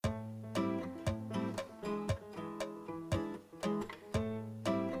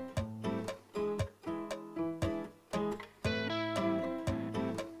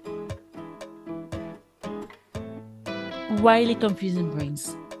Wildly confusing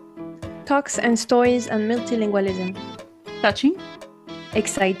brains. Talks and stories on multilingualism. Touching,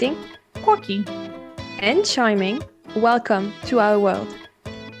 Exciting quirky. and charming. Welcome to our world.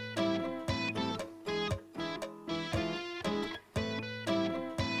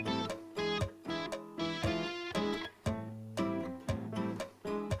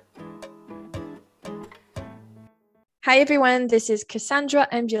 Hi everyone, this is Cassandra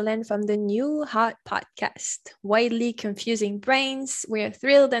and Violaine from the New Hot Podcast, Widely Confusing Brains. We're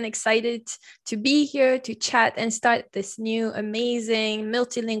thrilled and excited to be here to chat and start this new amazing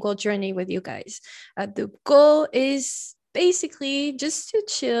multilingual journey with you guys. The goal is basically just to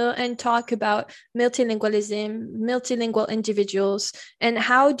chill and talk about multilingualism, multilingual individuals, and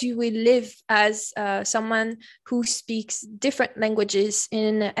how do we live as someone who speaks different languages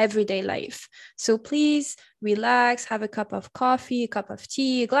in everyday life. So please relax, have a cup of coffee, a cup of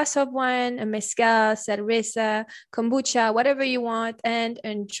tea, a glass of wine, a mezcal, cerveza, kombucha, whatever you want, and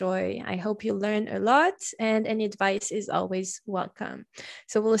enjoy. I hope you learn a lot, and any advice is always welcome.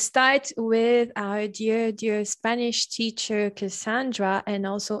 So we'll start with our dear Spanish teacher, Cassandra, and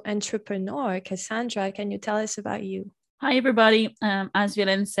also entrepreneur. Cassandra, can you tell us about you? Hi, everybody. As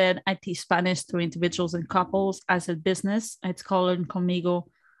Violaine said, I teach Spanish to individuals and couples as a business. It's called Learn Conmigo.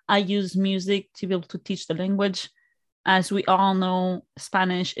 I use music to be able to teach the language. As we all know,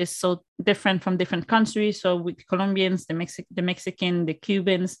 Spanish is so different from different countries. So with Colombians, the Mexican, the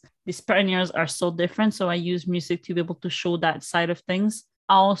Cubans, the Spaniards are so different. So I use music to be able to show that side of things.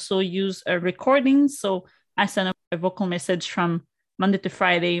 I also use a recording. So I send a vocal message from Monday to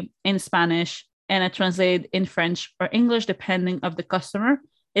Friday in Spanish, and I translate in French or English, depending of the customer.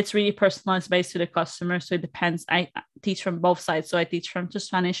 It's really personalized based to the customer. So it depends. I teach from both sides. So I teach from to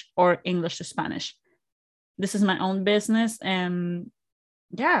Spanish or English to Spanish. This is my own business. And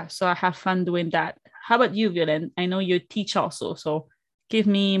yeah, so I have fun doing that. How about you, Violaine? I know you teach also. So give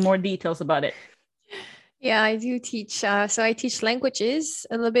me more details about it. Yeah, I do teach. So I teach languages,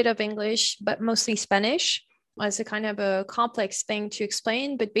 a little bit of English, but mostly Spanish. As a kind of a complex thing to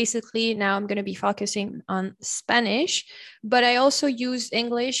explain, but basically now I'm going to be focusing on Spanish. But I also use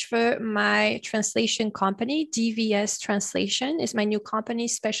English for my translation company. DVS Translation is my new company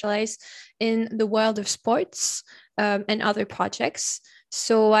specialized in the world of sports and other projects.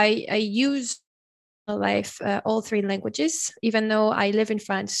 So I use life all three languages, even though I live in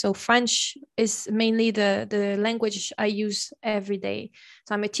France. So French is mainly the language I use every day.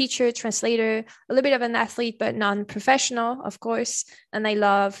 So I'm a teacher, translator, a little bit of an athlete, but non-professional, of course. And I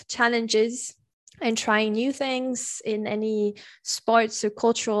love challenges and trying new things in any sports or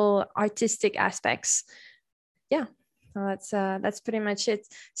cultural, artistic aspects. Yeah. So that's pretty much it.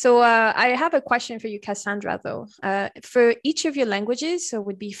 So I have a question for you, Cassandra, though. For each of your languages, so it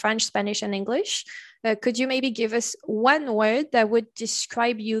would be French, Spanish, and English, could you maybe give us one word that would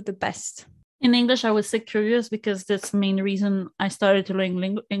describe you the best? In English, I would say curious because that's the main reason I started to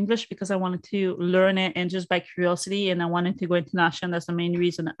learn English, because I wanted to learn it and just by curiosity, and I wanted to go international. That's the main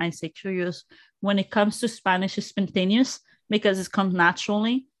reason I say curious. When it comes to Spanish, it's spontaneous because it comes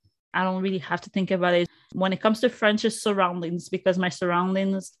naturally. I don't really have to think about it. When it comes to French, it's surroundings, because my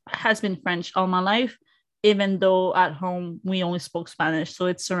surroundings has been French all my life, even though at home we only spoke Spanish. So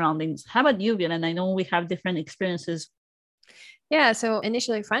it's surroundings. How about you, Violaine? I know we have different experiences. Yeah, so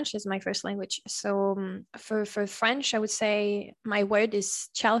initially French is my first language. So for French, I would say my word is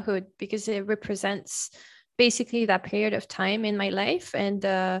childhood because it represents basically that period of time in my life and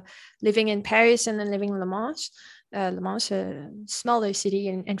living in Paris and then living in Le Mans. Le Mans, a smaller city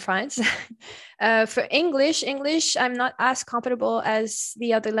in France. For English, I'm not as comfortable as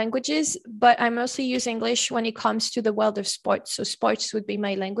the other languages, but I mostly use English when it comes to the world of sports. So sports would be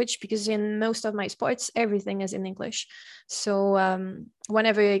my language because in most of my sports, everything is in English. So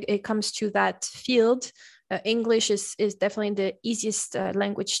whenever it comes to that field, English is definitely the easiest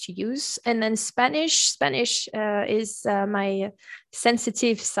language to use. And then Spanish is my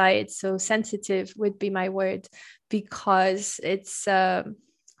sensitive side. So sensitive would be my word because it's a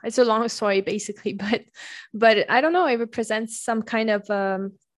long story basically, but I don't know, it represents some kind of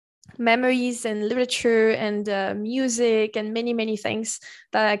memories and literature and music and many things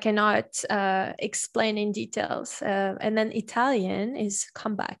that I cannot explain in details. And then Italian is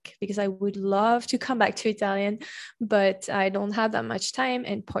comeback because I would love to come back to Italian, but I don't have that much time.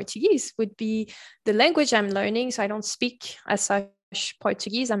 And Portuguese would be the language I'm learning. So I don't speak as such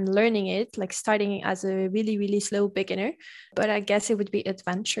Portuguese. I'm learning it, like starting as a really slow beginner. But I guess it would be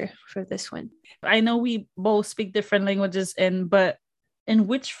adventure for this one. I know we both speak different languages, but in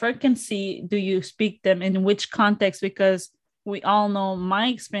which frequency do you speak them? In which context? Because we all know my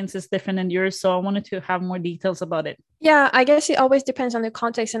experience is different than yours. So I wanted to have more details about it. Yeah, I guess it always depends on the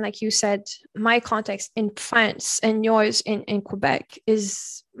context. And like you said, my context in France and yours in Quebec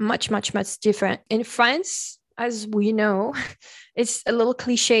is much, much, much different. In France, as we know, it's a little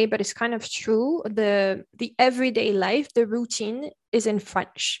cliche, but it's kind of true. The everyday life, the routine is in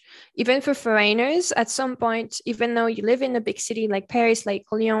French. Even for foreigners, at some point, even though you live in a big city like Paris, like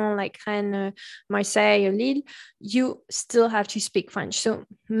Lyon, like Rennes, Marseille, or Lille, you still have to speak French. So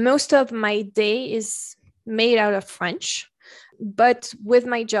most of my day is made out of French. But with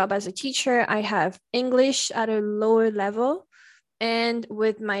my job as a teacher, I have English at a lower level. And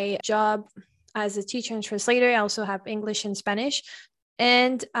with my job as a teacher and translator, I also have English and Spanish.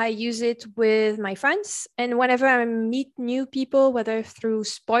 And I use it with my friends. And whenever I meet new people, whether through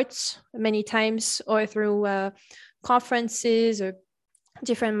sports many times or through conferences or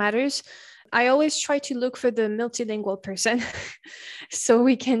different matters, I always try to look for the multilingual person so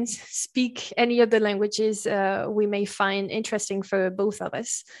we can speak any of the languages we may find interesting for both of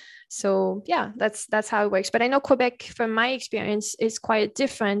us. So yeah, that's how it works. But I know Quebec, from my experience, is quite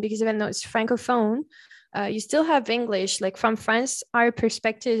different because even though it's francophone, you still have English. Like from France, our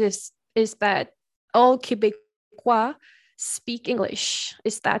perspective is that all Quebecois speak English.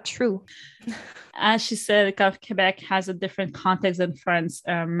 Is that true? As she said, Quebec has a different context than France.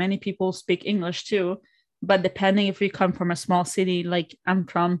 Many people speak English too, but depending if you come from a small city like I'm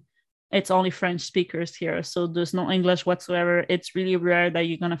from, it's only French speakers here. So there's no English whatsoever. It's really rare that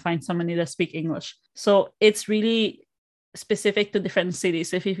you're going to find somebody that speak English. So it's really specific to different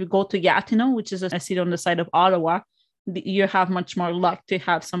cities. If you go to Gatineau, which is a city on the side of Ottawa, you have much more luck to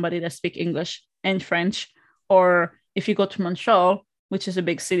have somebody that speak English and French. Or if you go to Montreal, which is a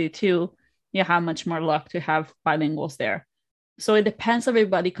big city too, you have much more luck to have bilinguals there. So it depends on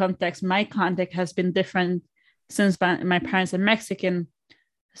everybody's context. My context has been different since my parents are Mexican.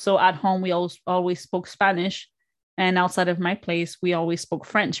 So at home, we always spoke Spanish. And outside of my place, we always spoke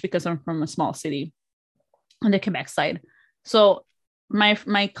French because I'm from a small city on the Quebec side. So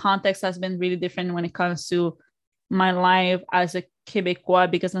my context has been really different when it comes to my life as a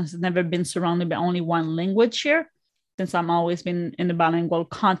Quebecois, because I've never been surrounded by only one language here, since I'm always been in the bilingual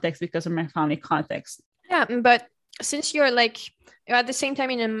context because of my family context. Yeah, but since you're at the same time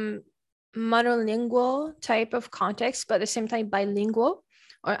in a monolingual type of context, but at the same time bilingual,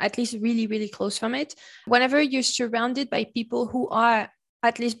 or at least really, really close from it, whenever you're surrounded by people who are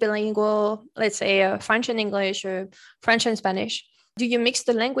at least bilingual, let's say French and English or French and Spanish, do you mix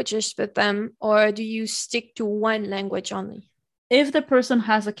the languages with them, or do you stick to one language only? If the person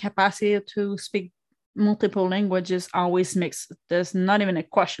has a capacity to speak multiple languages, always mix. There's not even a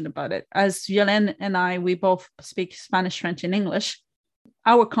question about it. As Violaine and I, we both speak Spanish, French, and English.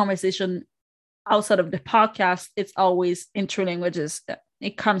 Our conversation outside of the podcast, it's always in two languages.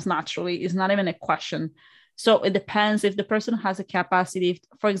 It comes naturally. It's not even a question. So it depends if the person has a capacity.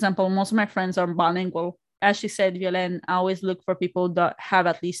 For example, most of my friends are bilingual. As she said, Violaine, I always look for people that have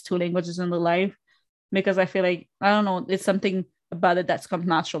at least two languages in their life, because I feel like, I don't know, it's something about it that's come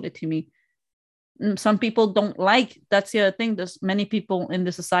naturally to me. Some people don't like, that's the other thing. There's many people in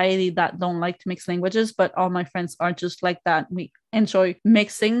the society that don't like to mix languages, but all my friends are just like that. We enjoy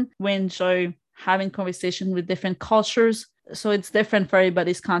mixing. We enjoy having conversation with different cultures. So it's different for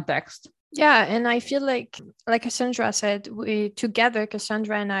everybody's context. Yeah, and I feel like Cassandra said, we together,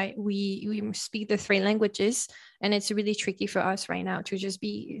 Cassandra and I, we speak the three languages, and it's really tricky for us right now to just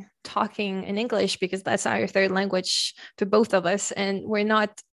be talking in English because that's our third language for both of us, and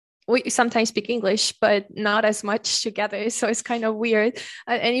we sometimes speak English, but not as much together. So it's kind of weird.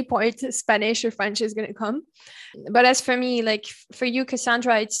 At any point, Spanish or French is going to come. But as for me, like for you,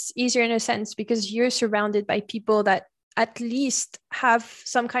 Cassandra, it's easier in a sense because you're surrounded by people that at least have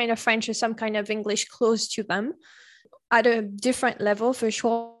some kind of French or some kind of English close to them at a different level for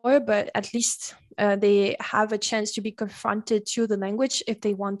sure, but at least they have a chance to be confronted to the language if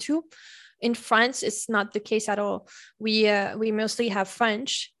they want to. In France, it's not the case at all. We mostly have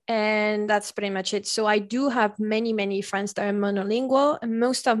French, and that's pretty much it. So I do have many, many friends that are monolingual, and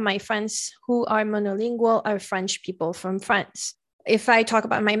most of my friends who are monolingual are French people from France. If I talk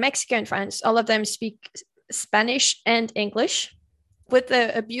about my Mexican friends, all of them speak Spanish and English with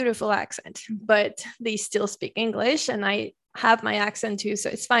a beautiful accent, but they still speak English, and I have my accent too, so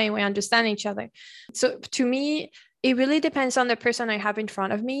it's fine. We understand each other. So to me, it really depends on the person I have in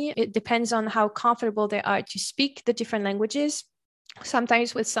front of me. It depends on how comfortable they are to speak the different languages.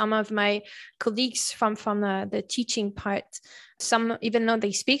 sometimes with some of my colleagues from the teaching part, some, even though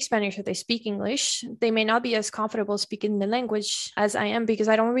they speak Spanish or they speak English, they may not be as comfortable speaking the language as I am, because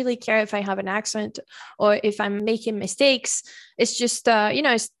I don't really care if I have an accent or if I'm making mistakes. It's just,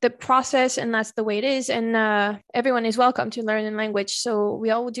 it's the process, and that's the way it is. And everyone is welcome to learn a language. So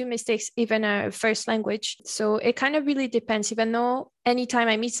we all do mistakes, even our first language. So it kind of really depends. Even though anytime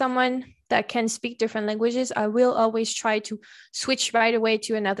I meet someone that can speak different languages, I will always try to switch right away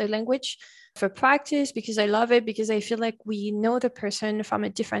to another language for practice, because I love it, because I feel like we know the person from a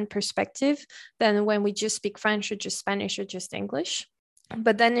different perspective than when we just speak French or just Spanish or just English.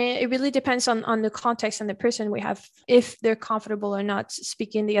 But then it really depends on the context and the person we have, if they're comfortable or not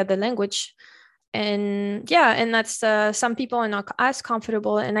speaking the other language. And yeah, and that's some people are not as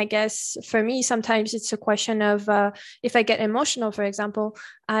comfortable. And I guess for me, sometimes it's a question of if I get emotional, for example,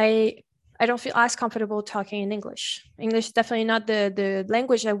 I don't feel as comfortable talking in English. English is definitely not the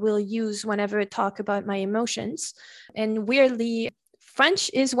language I will use whenever I talk about my emotions. And weirdly, French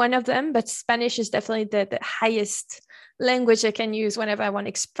is one of them, but Spanish is definitely the highest language I can use whenever I want to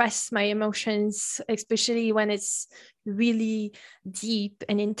express my emotions, especially when it's really deep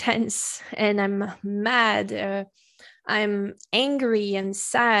and intense and I'm mad. I'm angry and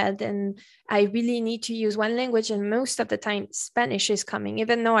sad, and I really need to use one language. And most of the time, Spanish is coming,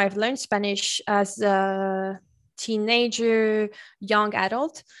 even though I've learned Spanish as a teenager, young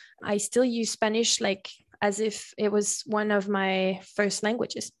adult. I still use Spanish like as if it was one of my first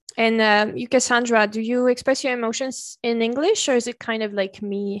languages. And you, Cassandra, do you express your emotions in English, or is it kind of like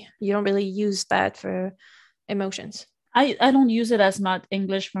me? You don't really use that for emotions? I don't use it as much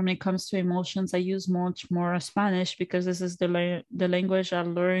English when it comes to emotions. I use much more Spanish because this is the language I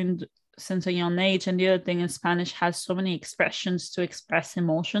learned since a young age. And the other thing is, Spanish has so many expressions to express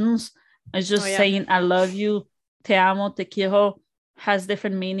emotions. It's just saying I love you, te amo, te quiero, has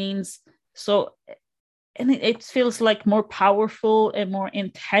different meanings. So, and it feels like more powerful and more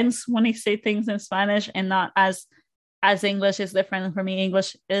intense when I say things in Spanish, and not as English is different for me.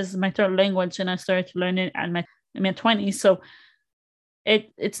 English is my third language, and I started to learn it at my mid-20s, so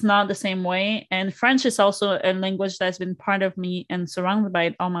it's not the same way. And French is also a language that's been part of me and surrounded by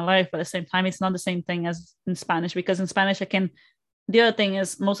it all my life, but at the same time it's not the same thing as in Spanish, because in Spanish the other thing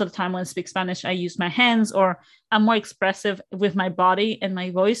is, most of the time when I speak Spanish, I use my hands, or I'm more expressive with my body and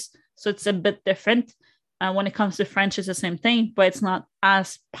my voice, so it's a bit different. When it comes to French, it's the same thing, but it's not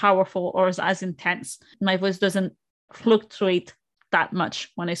as powerful or as intense. My voice doesn't fluctuate that much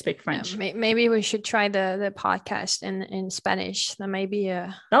when I speak French. Yeah, maybe we should try the podcast in Spanish. That might be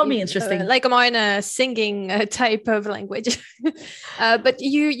that would be interesting. Like more in a singing type of language. But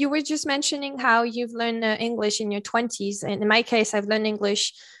you were just mentioning how you've learned English in your 20s, and in my case, I've learned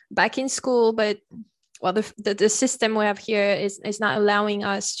English back in school, but well, the system we have here is not allowing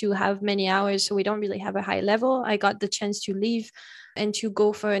us to have many hours, so we don't really have a high level. I got the chance to leave and to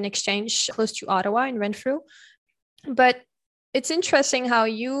go for an exchange close to Ottawa in Renfrew. But it's interesting how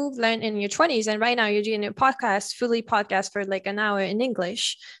you've learned in your 20s, and right now you're doing a fully podcast for like an hour in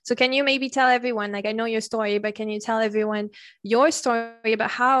English. So can you maybe tell everyone, like I know your story, but can you tell everyone your story about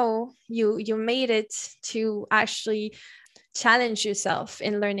how you made it to actually challenge yourself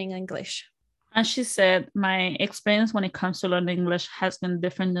in learning English? As she said, my experience when it comes to learning English has been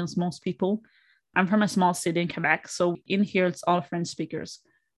different than most people. I'm from a small city in Quebec, so in here it's all French speakers.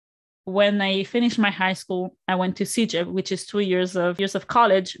 When I finished my high school, I went to CEGEP, which is 2 years of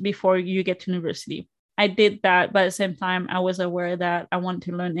college before you get to university. I did that, but at the same time, I was aware that I wanted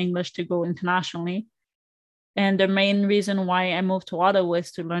to learn English to go internationally. And the main reason why I moved to Ottawa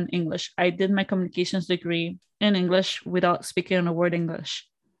was to learn English. I did my communications degree in English without speaking a word English.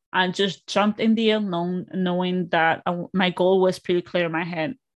 I just jumped in the unknown, knowing that my goal was pretty clear in my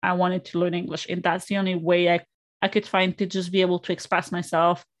head. I wanted to learn English, and that's the only way I could find to just be able to express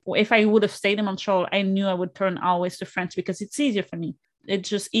myself. If I would have stayed in Montreal, I knew I would turn always to French because it's easier for me. It's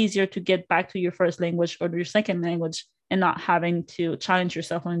just easier to get back to your first language or your second language and not having to challenge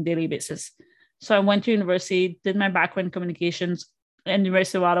yourself on a daily basis. So I went to university, did my background in communications at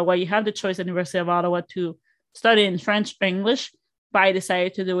University of Ottawa. You have the choice at University of Ottawa to study in French or English, but I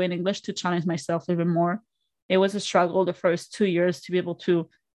decided to do it in English to challenge myself even more. It was a struggle the first 2 years to be able to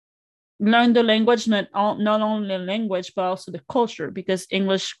learn the language, not only the language, but also the culture, because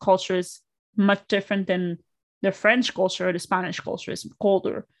English culture is much different than the French culture or the Spanish culture. Is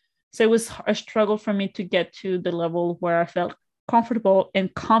colder. So it was a struggle for me to get to the level where I felt comfortable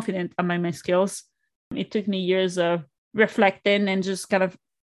and confident about my skills. It took me years of reflecting and just kind of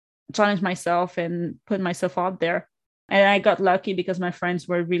challenge myself and put myself out there. And I got lucky because my friends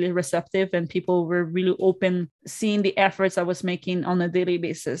were really receptive and people were really open, seeing the efforts I was making on a daily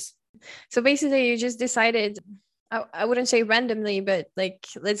basis. So basically, you just decided, I wouldn't say randomly, but like,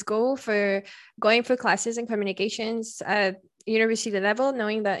 let's go for going for classes in communications at university level,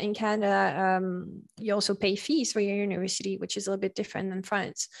 knowing that in Canada, you also pay fees for your university, which is a little bit different than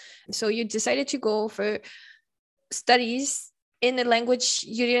France. So you decided to go for studies in a language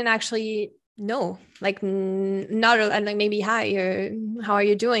you didn't actually know, like not, and like maybe hi, or how are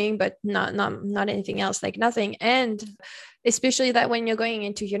you doing, but not anything else, like nothing. And especially that when you're going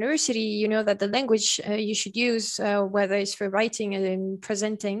into university, you know that the language you should use, whether it's for writing and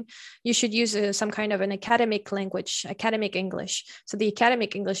presenting, you should use some kind of an academic language, academic English. So the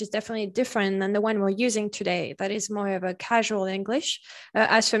academic English is definitely different than the one we're using today. That is more of a casual English.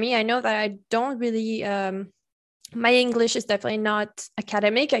 As for me, I know that I don't really, my English is definitely not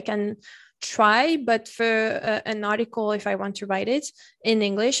academic. I can try, but for an article, if I want to write it in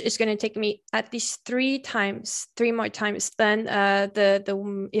English, it's going to take me at least three more times than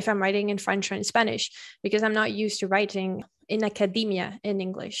the if I'm writing in French or in Spanish, because I'm not used to writing in academia in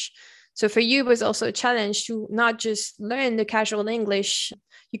English. So for you, it was also a challenge to not just learn the casual English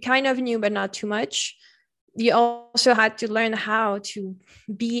you kind of knew, but not too much. You also had to learn how to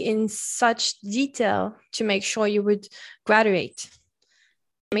be in such detail to make sure you would graduate.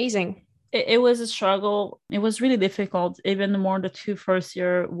 Amazing. It was a struggle. It was really difficult, even more the first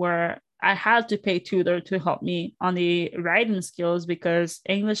year where I had to pay tutor to help me on the writing skills, because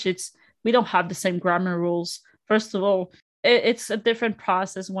English, we don't have the same grammar rules. First of all, it's a different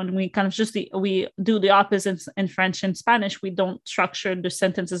process when we kind of we do the opposite in French and Spanish. We don't structure the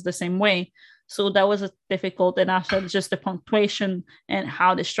sentences the same way. So that was difficult. And after just the punctuation and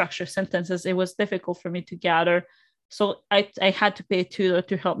how they structure sentences, it was difficult for me to gather. So I had to pay a tutor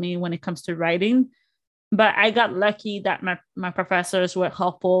to help me when it comes to writing. But I got lucky that my professors were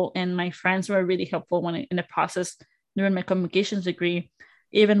helpful and my friends were really helpful in the process during my communications degree.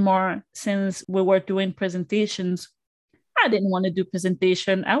 Even more since we were doing presentations. I didn't want to do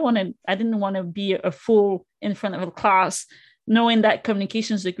presentation. I didn't want to be a fool in front of a class, knowing that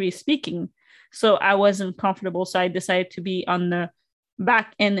communications degree is speaking. So I wasn't comfortable. So I decided to be on the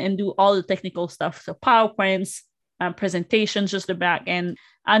back end and do all the technical stuff. So PowerPoints, presentations, just the back end.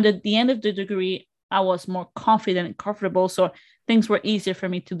 And at the end of the degree, I was more confident and comfortable. So things were easier for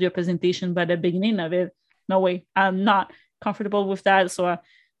me to do a presentation. But at the beginning of it, no way, I'm not comfortable with that. So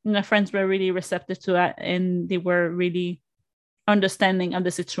my friends were really receptive to that, and they were really understanding of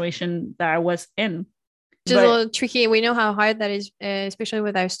the situation that I was in. Which is a little tricky. We know how hard that is, especially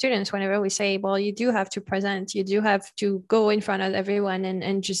with our students. Whenever we say, well, you do have to present, you do have to go in front of everyone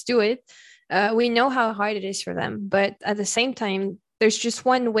and just do it. We know how hard it is for them. But at the same time, there's just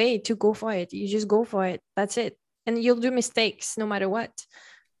one way to go for it. You just go for it. That's it. And you'll do mistakes no matter what.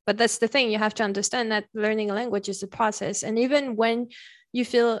 But that's the thing. You have to understand that learning a language is a process. And even when you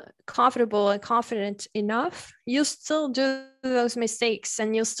feel comfortable and confident enough, you'll still do those mistakes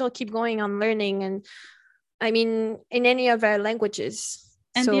and you'll still keep going on learning. And I mean, in any of our languages.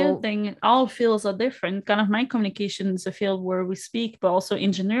 And the other thing, all fields are different. Kind of my communication is a field where we speak, but also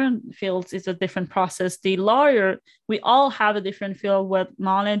engineering fields is a different process. The lawyer, we all have a different field with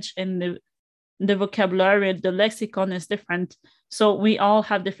knowledge, and the vocabulary, the lexicon is different. So we all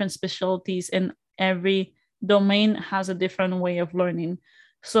have different specialties, and every domain has a different way of learning.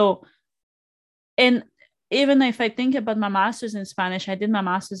 So, and even if I think about my master's in Spanish, I did my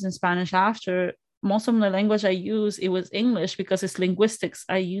master's in Spanish after. Most of the language I use, it was English because it's linguistics.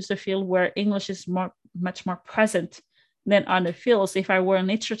 I use a field where English is much more present than other fields. If I were in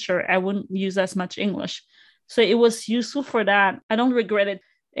literature, I wouldn't use as much English. So it was useful for that. I don't regret it.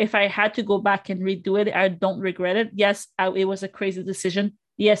 If I had to go back and redo it, I don't regret it. Yes, it was a crazy decision.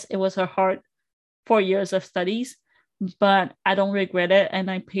 Yes, it was a hard 4 years of studies, but I don't regret it. And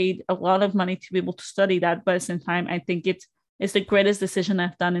I paid a lot of money to be able to study that. But at the same time, I think it's the greatest decision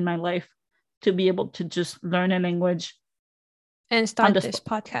I've done in my life, to be able to just learn a language. And start this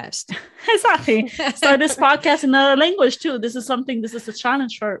podcast. Exactly. Start this podcast in another language too. This is a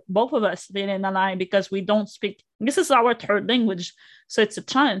challenge for both of us, Vina and I, because we don't speak. This is our third language. So it's a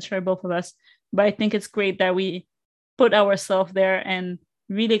challenge for both of us. But I think it's great that we put ourselves there and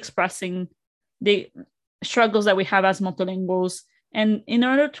really expressing the struggles that we have as multilinguals. And in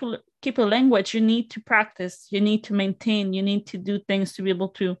order to keep a language, you need to practice, you need to maintain, you need to do things to be able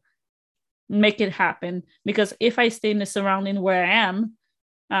to make it happen. Because if I stay in the surrounding where I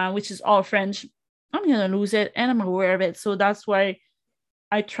am, which is all French, I'm gonna lose it, and I'm aware of it. So that's why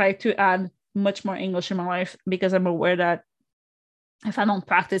I try to add much more English in my life, because I'm aware that if I don't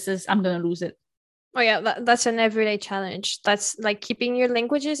practice this, I'm gonna lose it. Oh yeah, that's an everyday challenge. That's like keeping your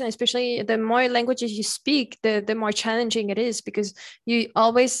languages, and especially the more languages you speak, the more challenging it is, because you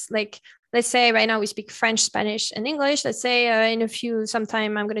always like, let's say right now we speak French, Spanish, and English. Let's say in a few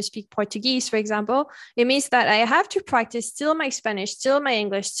sometime I'm going to speak Portuguese, for example. It means that I have to practice still my Spanish, still my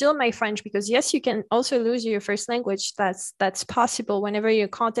English, still my French, because yes, you can also lose your first language. That's possible whenever you're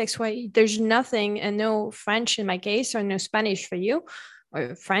in context where there's nothing and no French in my case, or no Spanish for you,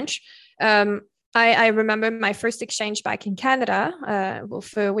 or French. Um, I remember my first exchange back in Canada,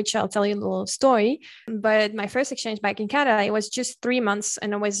 for which I'll tell you a little story. But my first exchange back in Canada, it was just 3 months,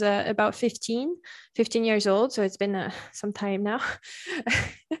 and I was about 15 years old. So it's been some time now.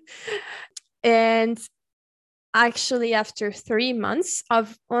 And actually, after 3 months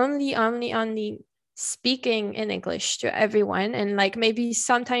of only speaking in English to everyone, and like maybe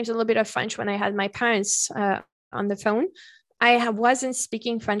sometimes a little bit of French when I had my parents on the phone, I wasn't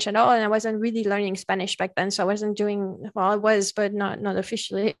speaking French at all, and I wasn't really learning Spanish back then. So I wasn't doing, well, I was, but not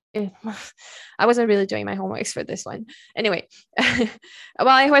officially. I wasn't really doing my homeworks for this one. Anyway, well,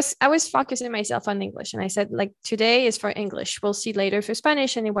 I was focusing myself on English, and I said like, today is for English. We'll see later for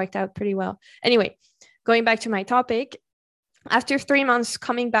Spanish, and it worked out pretty well. Anyway, going back to my topic. After 3 months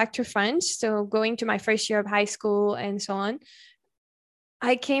coming back to French, so going to my first year of high school and so on,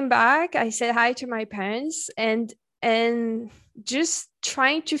 I came back. I said hi to my parents, and just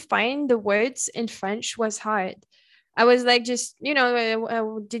trying to find the words in French was hard. I was like, just,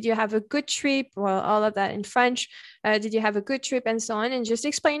 did you have a good trip? Well, all of that in French. Did you have a good trip and so on? And just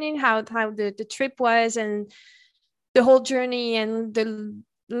explaining how the trip was, and the whole journey, and the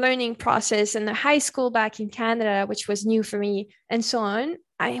learning process, and the high school back in Canada, which was new for me, and so on.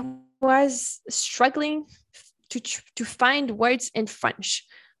 I was struggling to find words in French.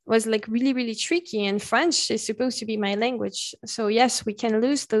 Was like really, really tricky, and French is supposed to be my language. So yes, we can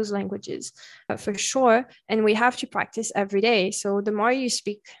lose those languages for sure, and we have to practice every day. So the more you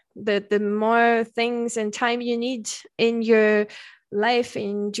speak, the more things and time you need in your life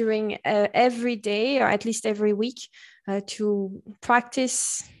during every day, or at least every week, to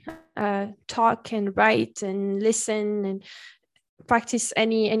practice, talk and write and listen, and practice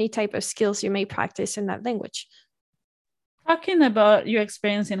any type of skills you may practice in that language. Talking about your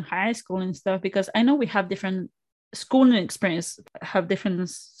experience in high school and stuff, because I know we have different schooling experience, have different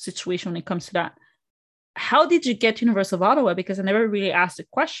situation when it comes to that. How did you get to University of Ottawa? Because I never really asked the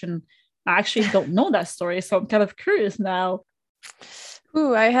question. I actually don't know that story, so I'm kind of curious now.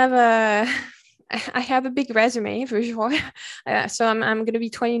 Ooh, I have a big resume for sure. So I'm going to be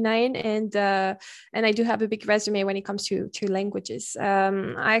 29, and I do have a big resume when it comes to languages.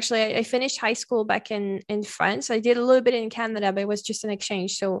 I finished high school back in France. I did a little bit in Canada, but it was just an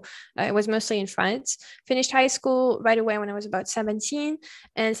exchange, so it was mostly in France. Finished high school right away when I was about 17,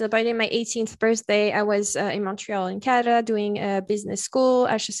 and celebrating my 18th birthday, I was in Montreal in Canada doing a business school,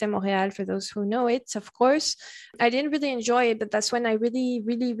 HEC Montréal, for those who know it, of course. I didn't really enjoy it, but that's when I really,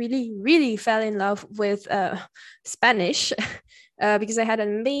 really, really, really fell in love with Spanish, because I had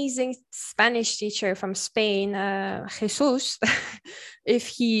an amazing Spanish teacher from Spain, Jesus. If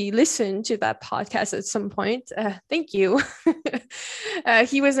he listened to that podcast at some point, thank you.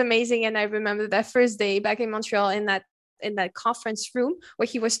 He was amazing, and I remember that first day back in Montreal in that conference room where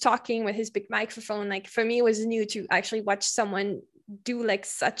he was talking with his big microphone. Like, for me, it was new to actually watch someone do like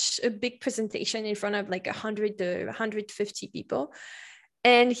such a big presentation in front of like 100 to 150 people.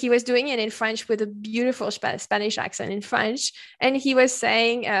 And he was doing it in French with a beautiful Spanish accent in French. And he was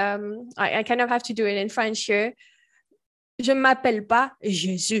saying, I kind of have to do it in French here. Je m'appelle pas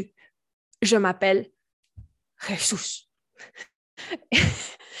Jésus. Je m'appelle Jesus.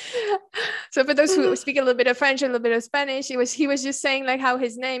 So for those who speak a little bit of French, a little bit of Spanish, he was just saying like how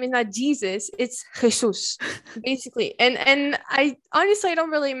his name is not Jesus, it's Jesus, basically. And I honestly, I don't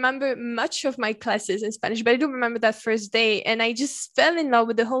really remember much of my classes in Spanish, but I do remember that first day, and I just fell in love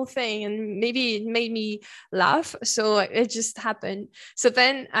with the whole thing, and maybe it made me laugh, so it just happened. So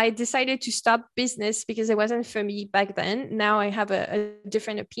then I decided to stop business because it wasn't for me back then. Now I have a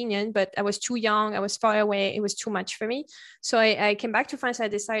different opinion, but I was too young, I was far away, it was too much for me. So I came back to France. I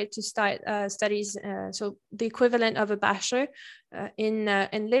decided to start studies, so the equivalent of a bachelor in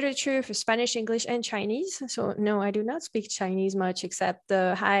literature for Spanish, English, and Chinese. So no, I do not speak Chinese much, except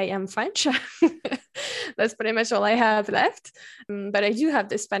hi, I'm French. That's pretty much all I have left. But I do have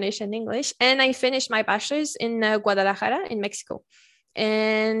the Spanish and English. And I finished my bachelor's in Guadalajara in Mexico.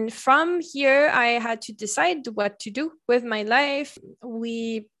 And from here, I had to decide what to do with my life.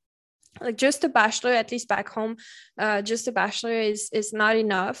 We Like just a bachelor, at least back home, just a bachelor is not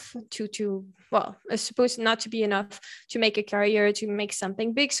enough to well, it's supposed not to be enough to make a career, to make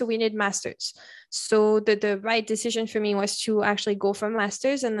something big. So we need masters. So the right decision for me was to actually go for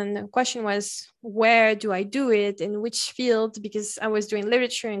masters. And then the question was, where do I do it, in which field? Because I was doing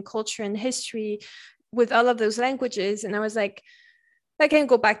literature and culture and history with all of those languages, and I was like, I can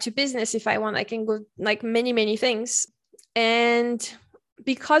go back to business if I want. I can go like many things. And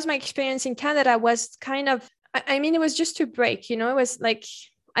because my experience in Canada was kind of, I mean, it was just a break, you know, it was like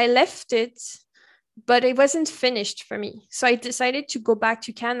I left it, but it wasn't finished for me. So I decided to go back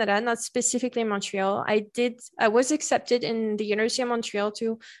to Canada, not specifically Montreal. I was accepted in the University of Montreal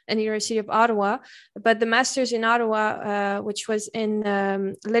too, and the University of Ottawa, but the master's in Ottawa, which was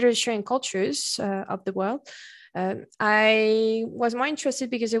in literature and cultures of the world, I was more interested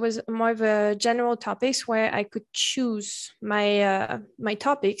because it was more of a general topics where I could choose my my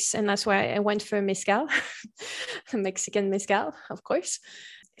topics, and that's why I went for mezcal, Mexican mezcal, of course.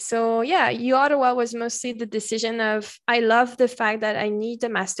 So yeah, U Ottawa was mostly the decision of, I love the fact that I need a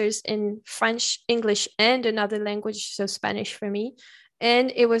master's in French, English, and another language, so Spanish for me,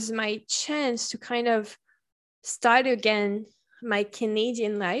 and it was my chance to kind of start again my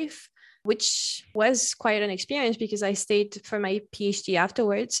Canadian life, which was quite an experience because I stayed for my PhD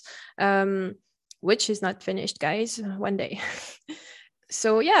afterwards, which is not finished, guys, one day.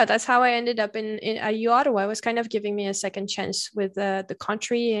 So yeah, that's how I ended up in U Ottawa. It was kind of giving me a second chance with the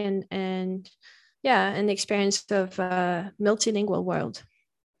country and yeah, an experience of multilingual world.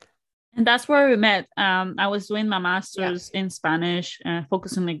 And that's where we met. I was doing my master's in Spanish,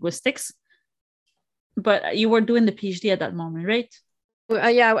 focusing on linguistics, but you were doing the PhD at that moment, right?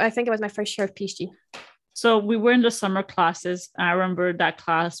 Yeah, I think it was my first year of PhD. So we were in the summer classes. I remember that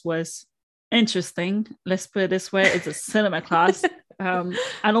class was interesting. Let's put it this way. It's a cinema class.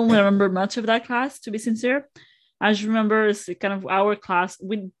 I don't remember much of that class, to be sincere. I just remember it's kind of our class.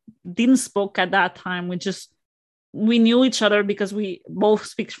 We didn't spoke at that time. We knew each other because we both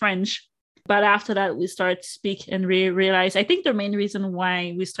speak French. But after that, we started to speak and realized, I think the main reason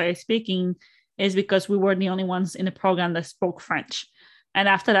why we started speaking is because we were the only ones in the program that spoke French. And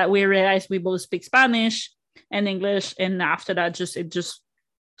after that, we realized we both speak Spanish and English. And after that, it just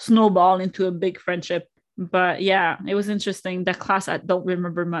snowballed into a big friendship. But yeah, it was interesting. That class, I don't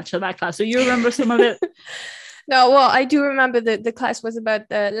remember much of that class. So you remember some of it? No, well, I do remember that the class was about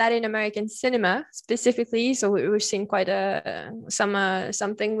Latin American cinema specifically. So we were seeing quite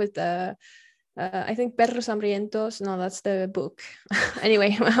something with the I think Perros Hambrientos. No, that's the book.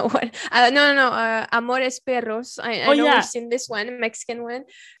 Anyway, Amores Perros. I know we've seen this one, Mexican one,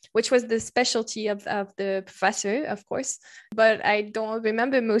 which was the specialty of the professor, of course. But I don't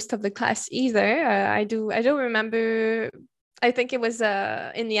remember most of the class either. I don't remember. I think it was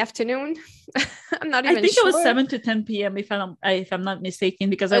in the afternoon. I'm not even sure. I think it was 7 to 10 p.m. if I'm not mistaken,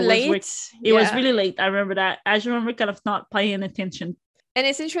 because it was really late. I remember that. I just remember kind of not paying attention. And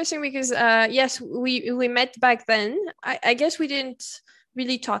it's interesting because yes, we met back then. I guess we didn't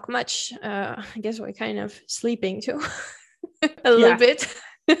really talk much. I guess we're kind of sleeping too a little bit.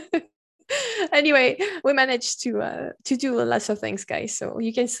 Anyway, we managed to do lots of things, guys. So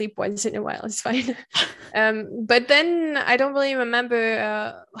you can sleep once in a while. It's fine. But then I don't really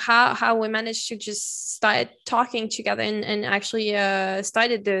remember how we managed to just start talking together and actually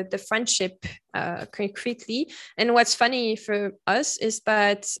started the friendship concretely. And what's funny for us is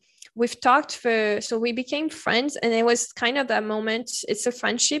that we've talked so we became friends, and it was kind of that moment. It's a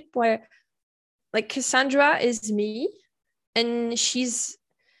friendship where, like, Cassandra is me, and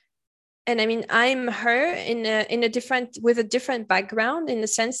I mean, I'm her with a different background, in the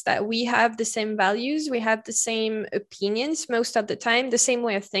sense that we have the same values, we have the same opinions most of the time, the same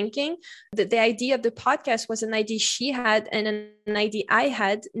way of thinking. The idea of the podcast was an idea she had and an idea I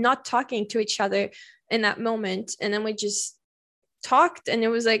had, not talking to each other in that moment. And then we just talked, and it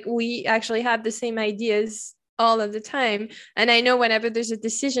was like we actually have the same ideas all of the time. And I know whenever there's a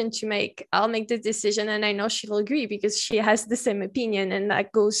decision to make, I'll make the decision, and I know she'll agree because she has the same opinion, and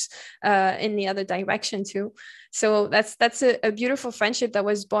that goes in the other direction too. So that's a beautiful friendship that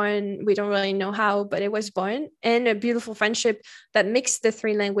was born. We don't really know how, but it was born, and a beautiful friendship that mixed the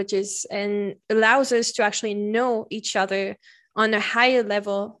three languages and allows us to actually know each other on a higher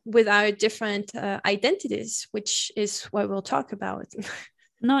level with our different identities, which is what we'll talk about.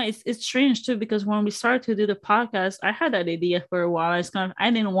 No, it's strange too, because when we started to do the podcast, I had that idea for a while. I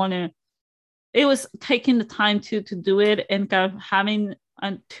didn't want to. It was taking the time to do it, and kind of having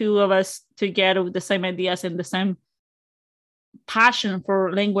two of us together with the same ideas and the same passion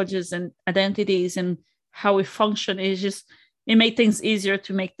for languages and identities and how we function. Is just, it made things easier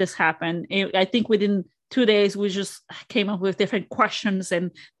to make this happen. I think within 2 days, we just came up with different questions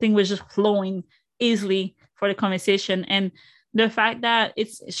and things was just flowing easily for the conversation. And the fact that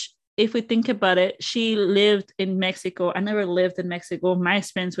if we think about it, she lived in Mexico. I never lived in Mexico. My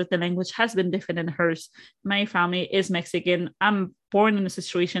experience with the language has been different than hers. My family is Mexican. I'm born in a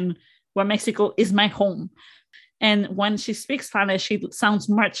situation where Mexico is my home. And when she speaks Spanish, she sounds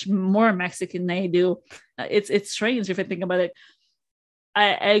much more Mexican than I do. It's strange if I think about it.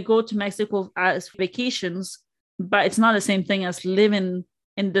 I go to Mexico as vacations, but it's not the same thing as living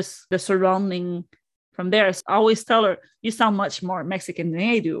in the surrounding from there. So I always tell her, you sound much more Mexican than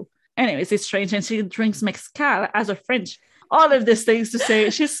I do. Anyways, it's strange. And she drinks mezcal as a French. All of these things to say,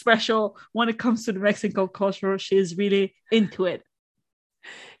 she's special when it comes to the Mexican culture. She's really into it.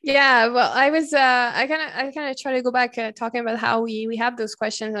 Yeah, well, I kind of try to go back talking about how we have those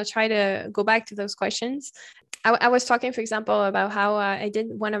questions. I'll try to go back to those questions. I was talking, for example, about how I did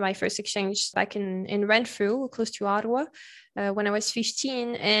one of my first exchange back in Renfrew, close to Ottawa, when I was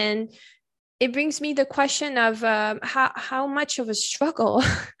 15. And it brings me the question of how much of a struggle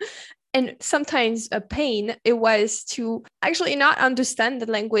and sometimes a pain it was to actually not understand the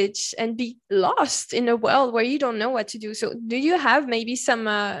language and be lost in a world where you don't know what to do. So do you have maybe some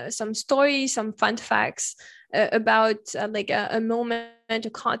stories, some fun facts about like a moment, a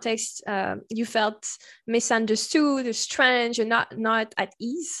context you felt misunderstood or strange or not at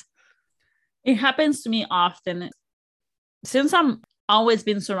ease? It happens to me often. Since I'm always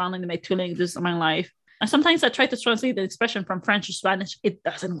been surrounded by two languages in my life, and sometimes I try to translate the expression from French to Spanish. It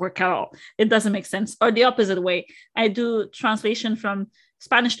doesn't work at all. It doesn't make sense. Or the opposite way. I do translation from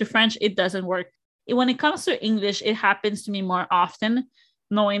Spanish to French. It doesn't work. When it comes to English, it happens to me more often,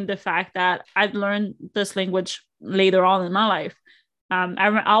 knowing the fact that I've learned this language later on in my life.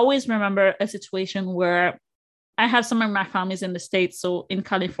 I always remember a situation where I have some of my families in the States, so in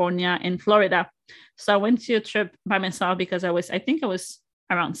California, in Florida. So I went to a trip by myself because I think I was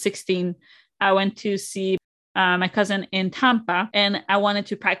around 16. I went to see my cousin in Tampa, and I wanted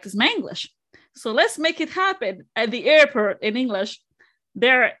to practice my English. So let's make it happen. At the airport in English,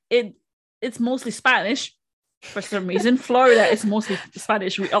 it's mostly Spanish for some reason. Florida is mostly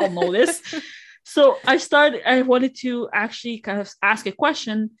Spanish. We all know this. So I wanted to actually kind of ask a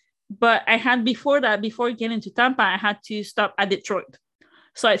question, but before getting to Tampa, I had to stop at Detroit.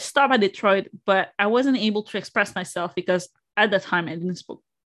 So I stopped at Detroit, but I wasn't able to express myself because at the time I didn't speak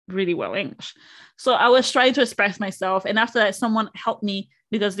really well English. So I was trying to express myself. And after that, someone helped me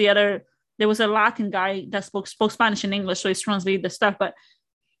because there was a Latin guy that spoke Spanish and English. So he's translated the stuff, but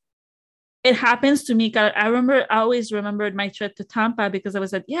it happens to me. I always remembered my trip to Tampa because I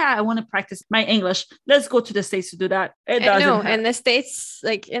was like, yeah, I want to practice my English. Let's go to the States to do that. In the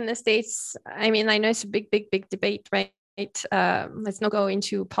States, I mean, I know it's a big debate, right? Let's not go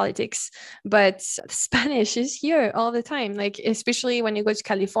into politics, but Spanish is here all the time, like especially when you go to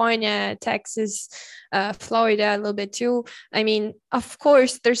California, Texas, Florida a little bit too. I mean, of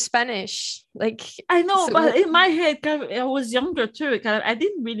course there's Spanish, like I know, but in my head I was younger too, I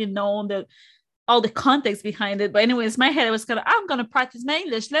didn't really know all the context behind it. But anyways, my head I was I'm gonna practice my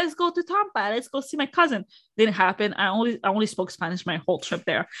English. Let's go to Tampa. Let's go see my cousin. Didn't happen. I only spoke Spanish my whole trip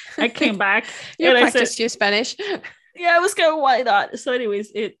there. I came back. You practiced your Spanish. Yeah, I was why not? So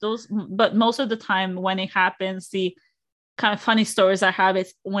anyways, but most of the time when it happens, the kind of funny stories I have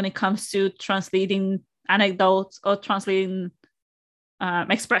is when it comes to translating anecdotes or translating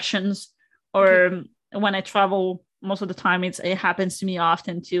expressions, or when I travel, most of the time it happens to me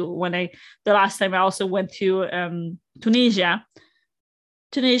often too. The last time I also went to Tunisia.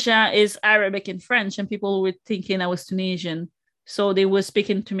 Tunisia is Arabic and French, and people were thinking I was Tunisian. So they were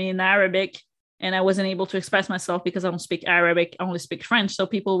speaking to me in Arabic, and I wasn't able to express myself because I don't speak Arabic, I only speak French. So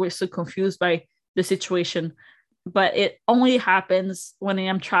people were so confused by the situation. But it only happens when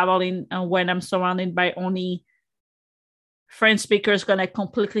I'm traveling and when I'm surrounded by only French speakers,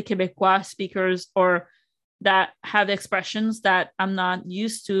 completely Quebecois speakers, or that have expressions that I'm not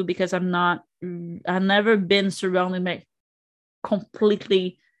used to because I've never been surrounded by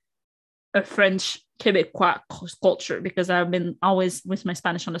completely a French Quebecois culture, because I've been always with my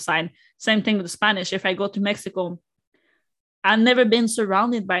Spanish on the side. Same thing with the Spanish. If I go to Mexico, I've never been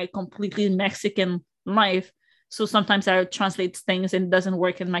surrounded by a completely Mexican life. So sometimes I translate things and it doesn't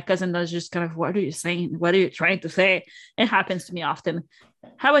work. And my cousin does just what are you saying? What are you trying to say? It happens to me often.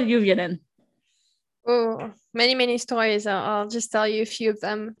 How about you, Vienen? Oh, many, many stories. I'll just tell you a few of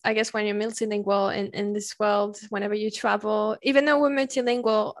them. I guess when you're multilingual in this world, whenever you travel, even though we're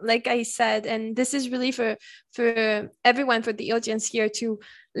multilingual, like I said, and this is really for everyone, for the audience here to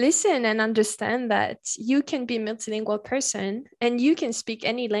listen and understand that you can be a multilingual person and you can speak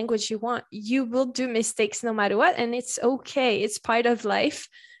any language you want. You will do mistakes no matter what, and it's okay. It's part of life.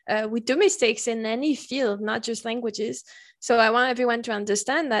 We do mistakes in any field, not just languages. So I want everyone to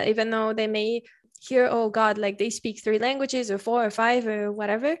understand that even though they may hear, oh God, like they speak 3 languages or 4 or 5 or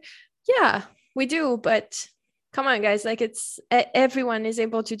whatever. Yeah, we do. But come on, guys, like everyone is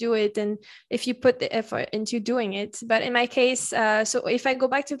able to do it. And if you put the effort into doing it. But in my case, so if I go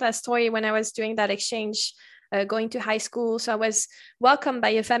back to that story when I was doing that exchange, going to high school, so I was welcomed by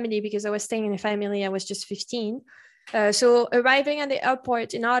a family because I was staying in a family. I was just 15. So arriving at the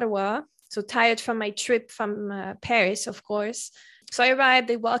airport in Ottawa, so tired from my trip from Paris, of course. So I arrived,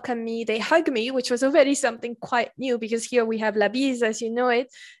 they welcomed me, they hugged me, which was already something quite new because here we have la bise, as you know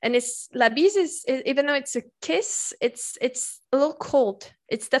it. And it's la bise is, even though it's a kiss, it's a little cold.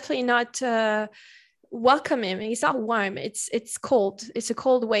 It's definitely not welcoming. It's not warm. It's cold. It's a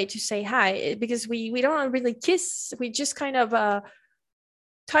cold way to say hi because we don't really kiss. We just kind of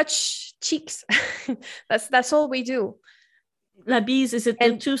touch cheeks. that's all we do. La bise, is it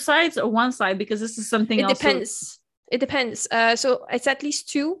the 2 sides or 1 side? Because this is something it also... depends. It depends. So it's at least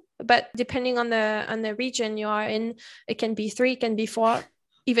 2, but depending on the region you are in, it can be 3, it can be 4,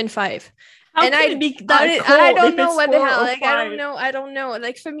 even 5. How and can it be that cold? I don't know what the hell. Like 5? I don't know.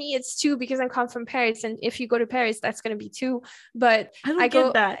 Like for me, it's 2 because I come from Paris, and if you go to Paris, that's gonna be 2. But I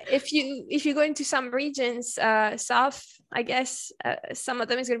get that. If you go into some regions, south, I guess some of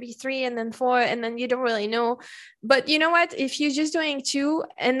them is gonna be 3 and then 4, and then you don't really know. But you know what? If you're just doing 2,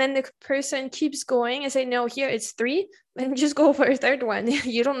 and then the person keeps going and say no, here it's 3, then just go for a 3rd one.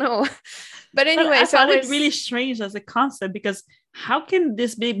 You don't know. But anyway, I found it really strange as a concept because how can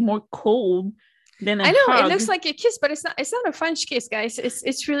this be more cold than a hug? I know it looks like a kiss, but it's not a French kiss, guys.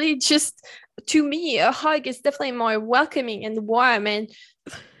 It's really just, to me, a hug is definitely more welcoming and warm. And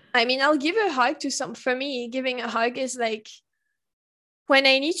I mean, I'll give a hug to some. For me, giving a hug is like when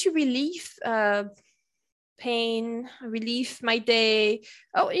I need to relieve pain, relieve my day.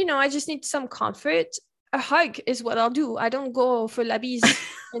 Oh, I just need some comfort. A hug is what I'll do. I don't go for la bise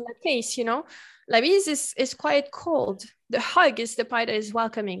in that case, La bise is quite cold. The hug is the part that is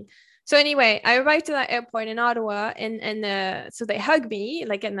welcoming. So anyway, I arrived to that airport in Ottawa, and so they hugged me,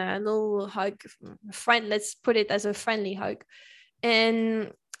 like in a little hug, let's put it as a friendly hug.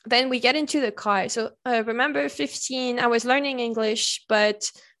 And then we get into the car. So remember 15, I was learning English,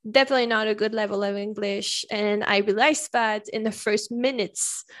 but definitely not a good level of English. And I realized that in the first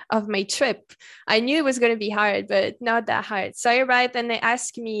minutes of my trip. I knew it was going to be hard, but not that hard. So I arrived and they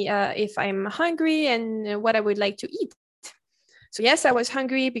asked me if I'm hungry and what I would like to eat. So yes, I was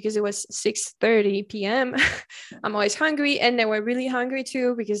hungry because it was 6:30 p.m. I'm always hungry, and they were really hungry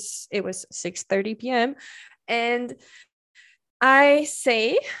too because it was 6:30 p.m. And I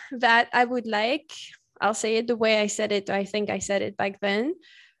say that I would like, I'll say it the way I said it, or I think I said it back then,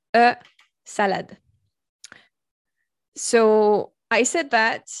 a salad. So I said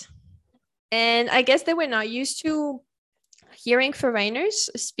that, and I guess they were not used to hearing foreigners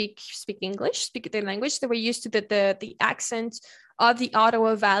speak English, speak their language. They were used to the accent of the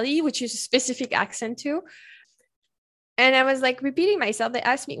Ottawa Valley, which is a specific accent too. And I was like repeating myself. They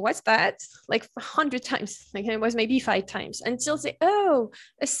asked me, what's that? Like 100 times. Like it was maybe 5 times until say, oh,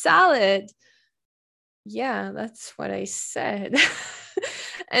 a salad. Yeah, that's what I said.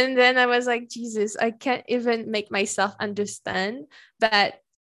 And then I was like, Jesus, I can't even make myself understand that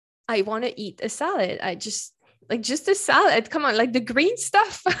I want to eat a salad. I just a salad. Come on, like the green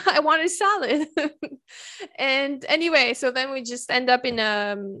stuff. I want a salad. And anyway, so then we just end up in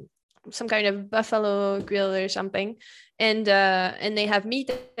some kind of buffalo grill or something, and they have meat.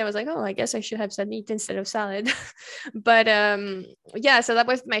 I was like, oh, I guess I should have said meat instead of salad. But yeah, so that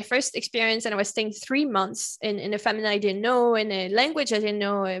was my first experience, and I was staying 3 months in a family I didn't know, in a language I didn't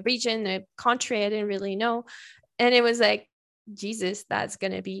know, a region, a country I didn't really know. And it was like, Jesus, that's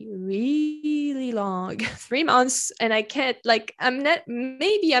gonna be really long. 3 months, and I can't, like, I'm not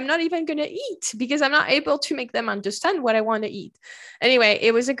even gonna eat because I'm not able to make them understand what I want to eat. Anyway,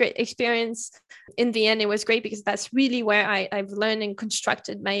 it was a great experience. In the end, it was great because that's really where I've learned and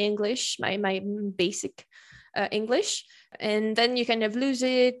constructed my English, my basic English. And then you kind of lose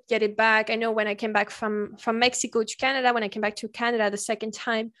it, get it back. I know when I came back from Mexico to Canada, when I came back to Canada the second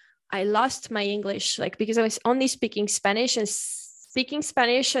time, I lost my English, like, because I was only speaking Spanish, and speaking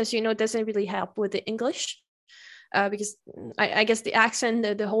Spanish, as you know, doesn't really help with the English. because I guess the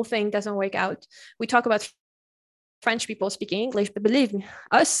accent, the whole thing doesn't work out. We talk about French people speaking English, but believe me,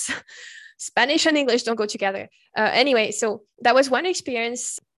 us, Spanish and English don't go together. Anyway, so that was one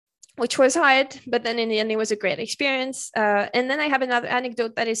experience, which was hard, but then in the end, it was a great experience. And then I have another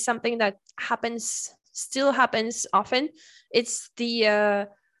anecdote that is something that still happens often. It's the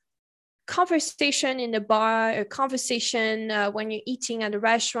conversation in the bar, or conversation when you're eating at a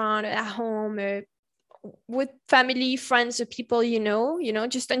restaurant or at home, or with family, friends, or people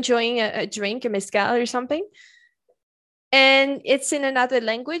just enjoying a drink, a mezcal or something. And it's in another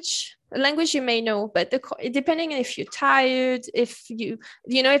language, a language you may know, but depending on if you're tired, if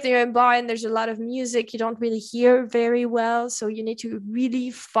if you're in a bar and there's a lot of music, you don't really hear very well. So you need to really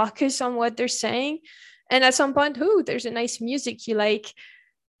focus on what they're saying. And at some point, there's a nice music you like.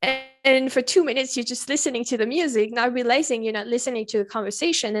 And for 2 minutes, you're just listening to the music, not realizing you're not listening to the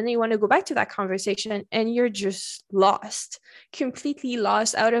conversation. And then you want to go back to that conversation and you're just lost, completely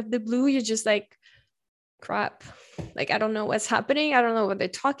lost. Out of the blue, you're just like, crap, like I don't know what's happening, I don't know what they're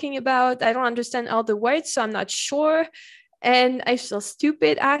talking about, I don't understand all the words, so I'm not sure, and I feel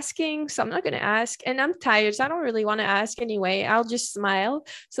stupid asking, so I'm not going to ask, and I'm tired, so I don't really want to ask anyway, I'll just smile.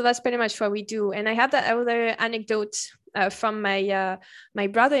 So that's pretty much what we do. And I have that other anecdote from my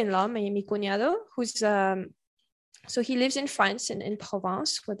brother-in-law, my cuñado, who's so he lives in France, in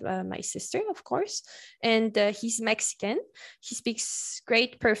Provence, with my sister, of course. And he's Mexican. He speaks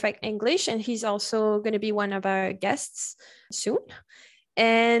great, perfect English. And he's also going to be one of our guests soon.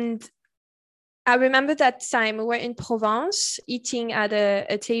 And I remember that time we were in Provence eating at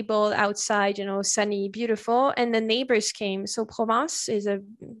a table outside, sunny, beautiful. And the neighbors came. So Provence is a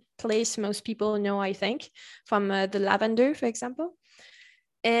place most people know, I think, from the lavender, for example.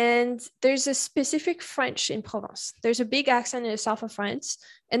 And there's a specific French in Provence. There's a big accent in the south of France.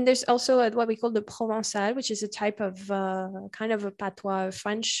 And there's also what we call the Provençal, which is a type of kind of a patois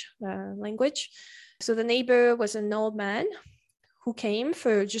French language. So the neighbor was an old man who came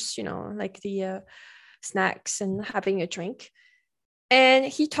for just, like the snacks and having a drink. And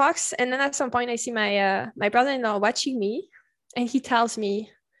he talks. And then at some point I see my brother-in-law watching me, and he tells me,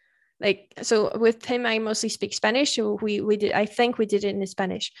 so with him, I mostly speak Spanish. So I think we did it in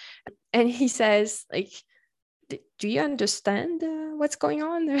Spanish. And he says, do you understand what's going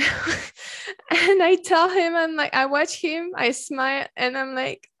on? And I tell him, I watch him, I smile, and I'm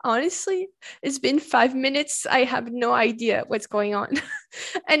like, honestly, it's been 5 minutes. I have no idea what's going on.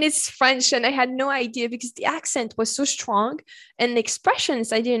 And it's French, and I had no idea because the accent was so strong and the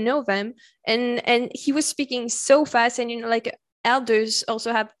expressions, I didn't know them. And he was speaking so fast, and, elders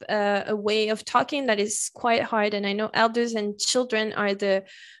also have a way of talking that is quite hard. And I know elders and children are the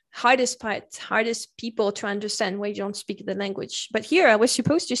hardest people to understand when you don't speak the language. But here I was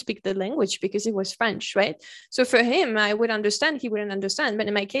supposed to speak the language because it was French, right? So for him, I would understand, he wouldn't understand. But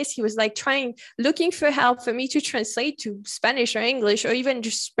in my case, he was looking for help for me to translate to Spanish or English, or even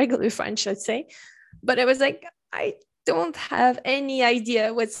just regular French, let's say. But I was like, I don't have any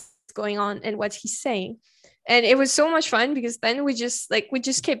idea what's going on and what he's saying. And it was so much fun because then we just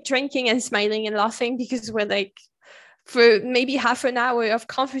kept drinking and smiling and laughing because we're for maybe half an hour of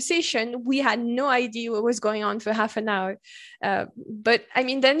conversation, we had no idea what was going on for half an hour. But I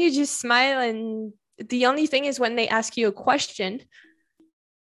mean, then you just smile. And the only thing is when they ask you a question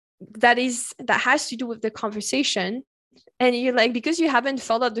that has to do with the conversation, and you're like, because you haven't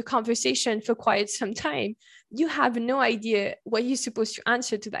followed the conversation for quite some time, you have no idea what you're supposed to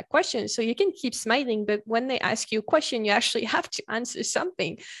answer to that question. So you can keep smiling, but when they ask you a question, you actually have to answer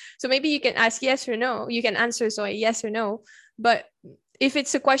something. So maybe you can ask yes or no. You can answer yes or no. But if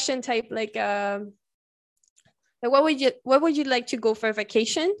it's a question type what would you like to go for a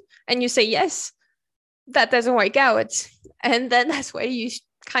vacation? And you say yes, that doesn't work out. And then that's where you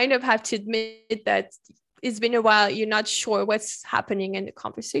kind of have to admit that it's been a while, you're not sure what's happening in the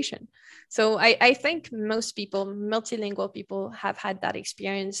conversation. So I think most people, multilingual people, have had that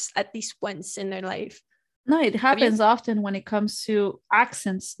experience at least once in their life. No, it happens often when it comes to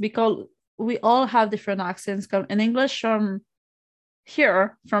accents, because we all have different accents. In English from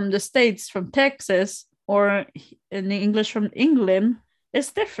here, from the States, from Texas, or in the English from England,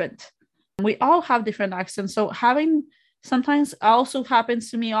 is different. We all have different accents. So sometimes also happens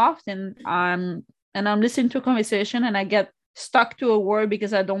to me often. And I'm listening to a conversation and I get stuck to a word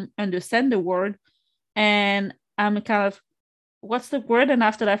because I don't understand the word. And I'm kind of, what's the word? And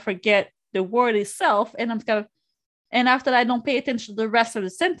after that, I forget the word itself. And and after that, I don't pay attention to the rest of the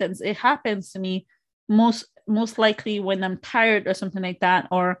sentence. It happens to me most likely when I'm tired or something like that,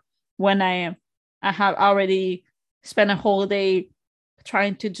 or when I have already spent a whole day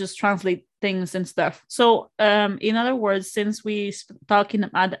trying to just translate things and stuff. So in other words, since we talking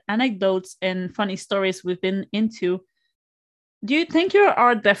about anecdotes and funny stories we've been into, do you think you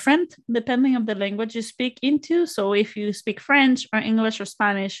are different depending on the language you speak into? So if you speak French or English or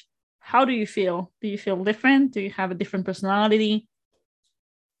Spanish, how do you feel? Do you feel different? Do you have a different personality?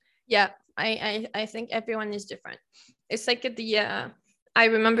 Yeah, I think everyone is different. It's like I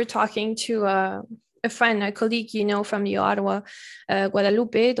remember talking to a friend, a colleague, from the Ottawa,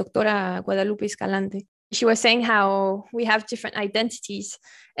 Guadalupe, Doctora Guadalupe Escalante. She was saying how we have different identities.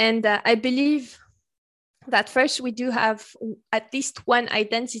 And I believe that first we do have at least one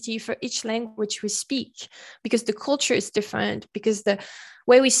identity for each language we speak, because the culture is different, because the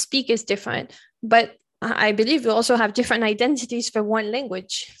way we speak is different. But I believe we also have different identities for one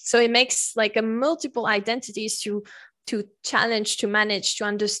language. So it makes like a multiple identities to challenge, to manage, to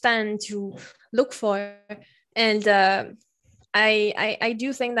understand, to look for. And I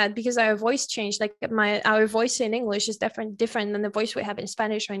do think that because our voice changed, like our voice in English is different than the voice we have in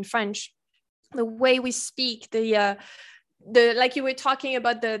Spanish or in French. The way we speak, the like you were talking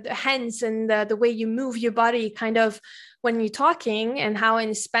about the hands and the way you move your body kind of when you're talking, and how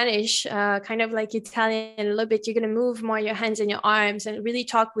in Spanish, kind of like Italian a little bit, you're going to move more your hands and your arms and really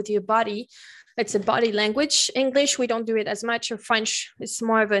talk with your body. It's a body language. English, we don't do it as much, or French, it's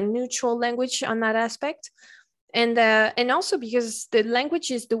more of a neutral language on that aspect. And also because the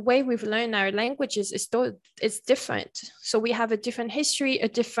languages, the way we've learned our languages is different. So we have a different history, a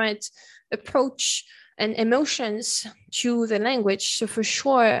different approach and emotions to the language. So for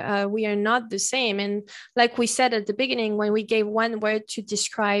sure, we are not the same. And like we said at the beginning, when we gave one word to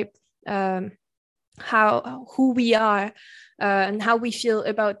describe who we are and how we feel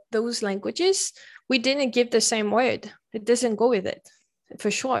about those languages, we didn't give the same word. It doesn't go with it,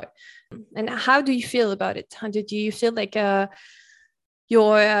 for sure. And how do you feel about it? How do you feel like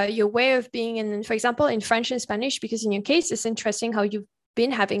your way of being in, for example, in French and Spanish? Because in your case, it's interesting how you've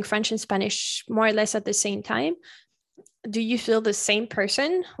been having French and Spanish more or less at the same time. Do you feel the same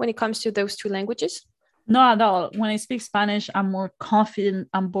person when it comes to those two languages? Not at all. When I speak Spanish, I'm more confident.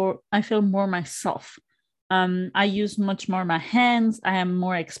 I feel more myself. I use much more my hands. I am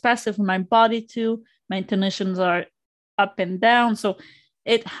more expressive with my body too. My intonations are up and down. So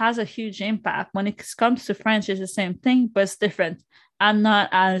it has a huge impact. When it comes to French, it's the same thing, but it's different. I'm not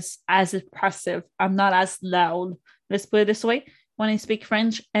as expressive. I'm not as loud. Let's put it this way. When I speak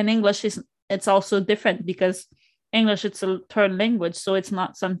French and English, it's also different, because English, it's a third language. So it's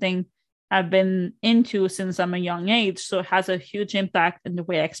not something I've been into since I'm a young age. So it has a huge impact in the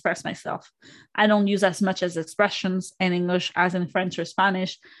way I express myself. I don't use as much as expressions in English as in French or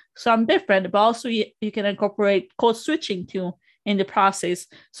Spanish. So I'm different, but also you can incorporate code switching too in the process.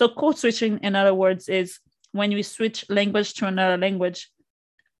 So code switching, in other words, is when you switch language to another language,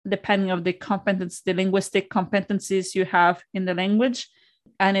 depending on the linguistic competencies you have in the language,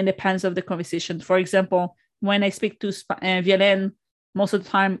 and it depends of the conversation. For example, when I speak to Violaine, most of the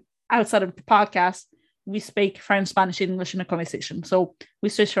time outside of the podcast, we speak French, Spanish, English in a conversation. So we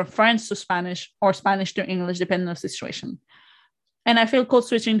switch from French to Spanish or Spanish to English, depending on the situation. And I feel code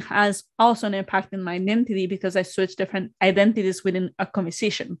switching has also an impact in my identity, because I switch different identities within a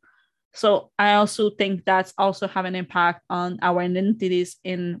conversation. So I also think that's also have an impact on our identities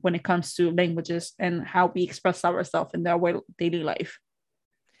when it comes to languages and how we express ourselves in our daily life.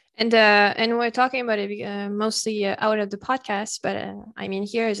 And we're talking about it mostly out of the podcast, but I mean,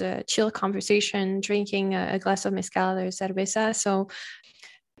 here is a chill conversation, drinking a glass of mezcal or cerveza. So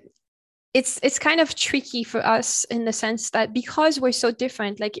it's kind of tricky for us in the sense that because we're so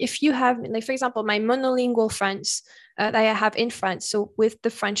different, like if you have, like, for example, my monolingual friends that I have in France, so with the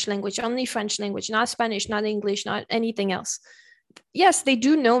French language, only French language, not Spanish, not English, not anything else. Yes, they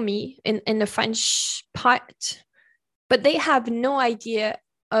do know me in the French part, but they have no idea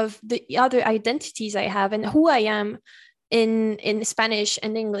of the other identities I have and who I am in Spanish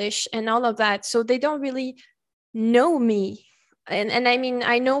and English and all of that. So they don't really know me. And I mean,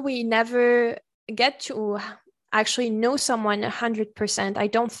 I know we never get to actually know someone 100%. I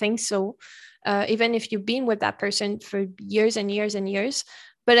don't think so. Even if you've been with that person for years and years and years.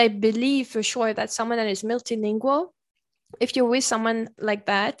 But I believe for sure that someone that is multilingual, if you're with someone like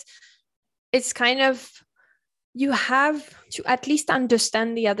that, it's kind of, you have to at least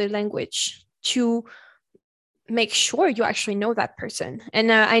understand the other language to make sure you actually know that person.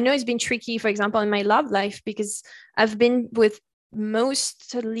 And I know it's been tricky, for example, in my love life, because I've been with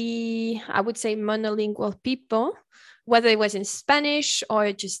mostly, I would say, monolingual people, whether it was in Spanish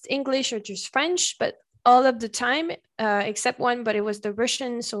or just English or just French. But all of the time, except one, but it was the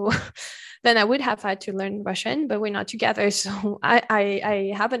Russian. So then I would have had to learn Russian, but we're not together. So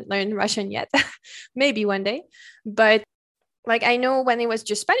I haven't learned Russian yet. Maybe one day. But like, I know when it was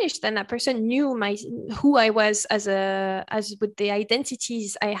just Spanish, then that person knew who I was as with the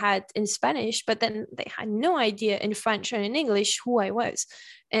identities I had in Spanish, but then they had no idea in French or in English who I was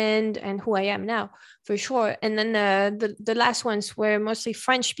and who I am now, for sure. And then the last ones were mostly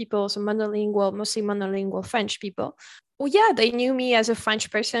French people, so mostly monolingual French people. Well, yeah, they knew me as a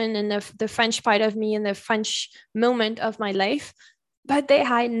French person and the French part of me and the French moment of my life, but they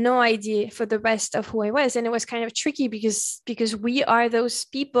had no idea for the rest of who I was. And it was kind of tricky because we are those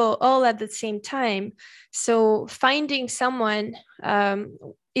people all at the same time. So finding someone,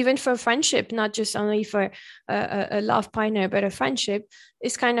 even for friendship, not just only for a love partner, but a friendship,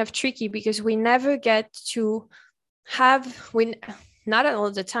 is kind of tricky because we never get to not all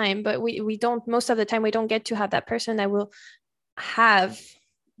the time, but we don't, most of the time, we don't get to have that person that will have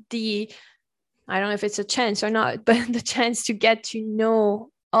I don't know if it's a chance or not, but the chance to get to know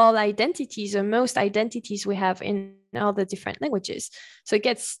all identities or most identities we have in all the different languages. So it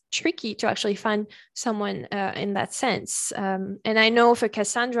gets tricky to actually find someone in that sense. And I know for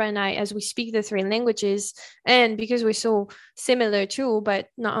Cassandra and I, as we speak the three languages, and because we're so similar too, but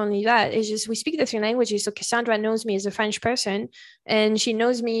not only that, it's just we speak the three languages. So Cassandra knows me as a French person, and she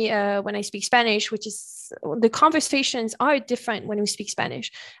knows me when I speak Spanish, which is, the conversations are different when we speak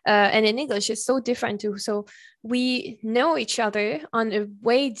Spanish. And in English, it's so different too. So we know each other on a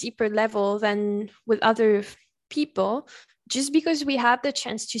way deeper level than with other people, just because we have the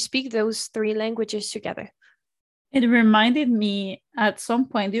chance to speak those three languages together. It reminded me at some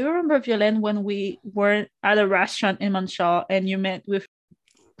point, do you remember, Violaine, when we were at a restaurant in Montreal and you met with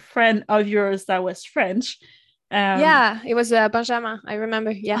a friend of yours that was French? Yeah, it was Benjamin. I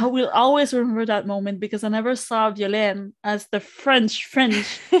remember. Yeah, I will always remember that moment because I never saw Violaine as the French.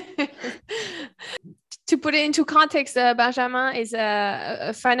 To put it into context, Benjamin is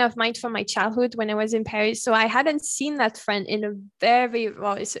a friend of mine from my childhood when I was in Paris. So I hadn't seen that friend in a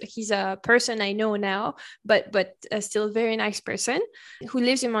he's a person I know now, but still a very nice person who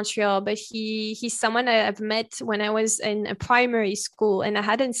lives in Montreal. But he's someone I've met when I was in a primary school and I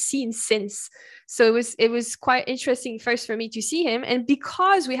hadn't seen since. So it was quite interesting first for me to see him. And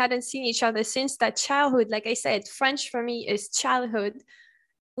because we hadn't seen each other since that childhood, like I said, French for me is childhood.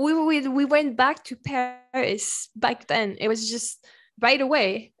 We went back to Paris back then. It was just right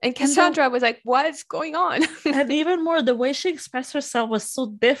away. And Cassandra was like, what's going on? And even more, the way she expressed herself was so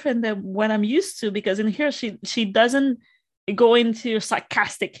different than what I'm used to, because in here, she doesn't go into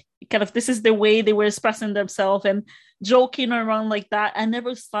sarcastic kind of, this is the way they were expressing themselves and joking around like that. I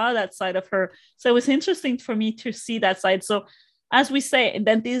never saw that side of her. So it was interesting for me to see that side. So as we say,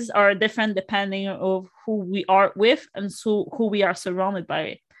 identities are different depending on who we are with and so who we are surrounded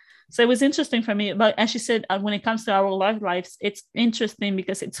by. So it was interesting for me. But as she said, when it comes to our lives, it's interesting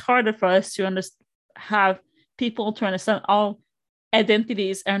because it's harder for us to have people to understand all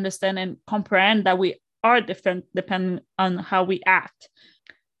identities, understand and comprehend that we are different depending on how we act.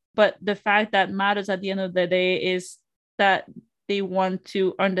 But the fact that matters at the end of the day is that they want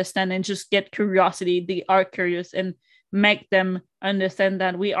to understand and just get curiosity. They are curious and make them understand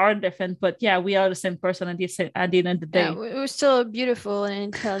that we are different, but yeah, we are the same person at the end of the day. Yeah, we're still beautiful and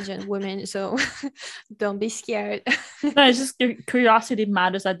intelligent women, so don't be scared. No, it's just curiosity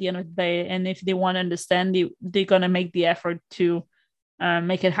matters at the end of the day, and if they want to understand, they're gonna make the effort to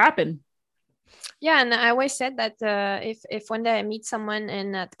make it happen. Yeah, and I always said that if one day I meet someone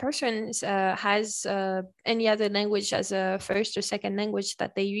and that person has any other language as a first or second language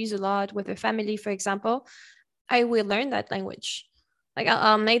that they use a lot with their family, for example, I will learn that language. Like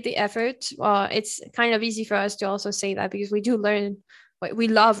I'll make the effort. It's kind of easy for us to also say that because we do learn, we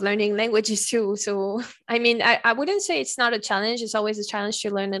love learning languages too. So, I mean, I wouldn't say it's not a challenge. It's always a challenge to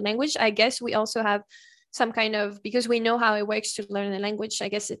learn a language. I guess we also have some kind of, because we know how it works to learn a language, I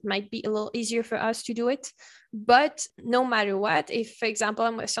guess it might be a little easier for us to do it. But no matter what, if, for example,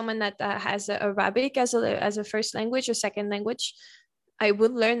 I'm with someone that has Arabic as a first language or second language, I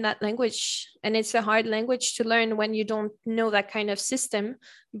would learn that language. And it's a hard language to learn when you don't know that kind of system,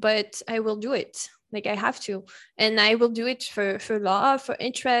 but I will do it. Like I have to. And I will do it for love, for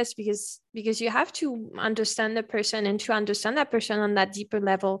interest, because you have to understand the person, and to understand that person on that deeper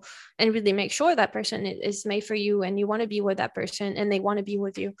level and really make sure that person is made for you and you want to be with that person and they want to be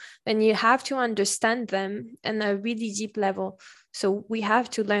with you, then you have to understand them on a really deep level. So we have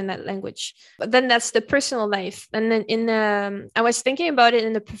to learn that language. But then that's the personal life. And then I was thinking about it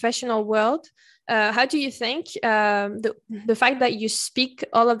in the professional world. how do you think the fact that you speak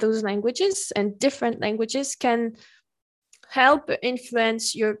all of those languages and different languages can help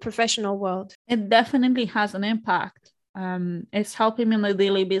influence your professional world? It definitely has an impact. It's helping me on a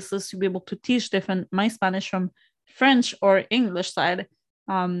daily basis to be able to teach different my Spanish from French or English side.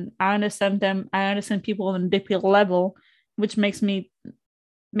 I understand them. I understand people on a deeper level, which makes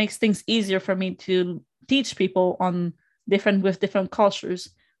things easier for me to teach people on with different cultures.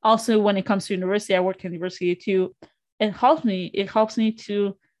 Also, when it comes to university, I work in university too. It helps me. It helps me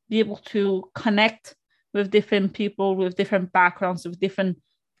to be able to connect with different people, with different backgrounds, with different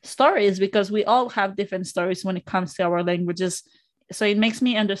stories, because we all have different stories when it comes to our languages. So it makes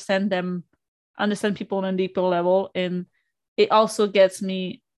me understand people on a deeper level, and it also gets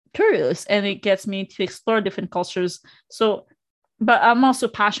me curious and it gets me to explore different cultures. So, but I'm also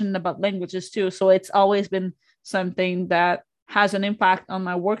passionate about languages too. So it's always been something that has an impact on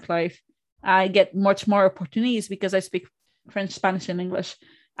my work life. I get much more opportunities because I speak French, Spanish, and English.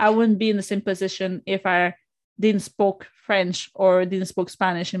 I wouldn't be in the same position if I didn't spoke French or didn't spoke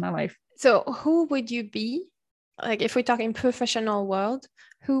Spanish in my life. So who would you be, like if we're talking professional world,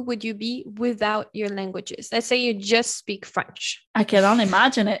 who would you be without your languages? Let's say you just speak French. I cannot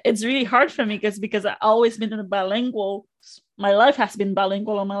imagine it. It's really hard for me because I've always been in a bilingual. My life has been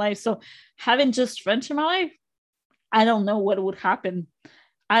bilingual all my life. So having just French in my life, I don't know what would happen.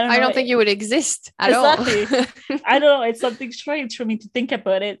 I don't think you would exist at exactly. all. I don't know. It's something strange for me to think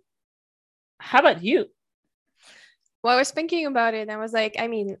about it. How about you? Well, I was thinking about it and I was like, I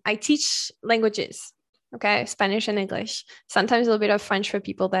mean, I teach languages, okay, Spanish and English, sometimes a little bit of French for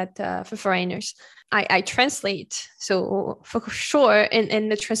people for foreigners. I translate. So for sure, in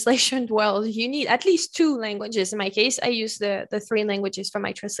the translation world, you need at least 2 languages. In my case, I use the 3 languages for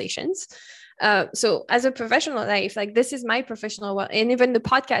my translations. So as a professional life, like this is my professional world. And even the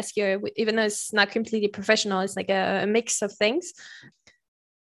podcast here, even though it's not completely professional, it's like a mix of things.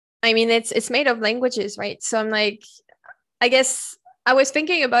 I mean, it's made of languages, right? So I'm like, I guess I was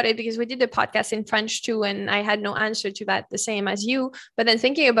thinking about it because we did the podcast in French too, and I had no answer to that the same as you. But then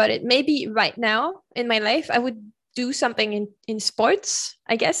thinking about it, maybe right now in my life, I would do something in sports,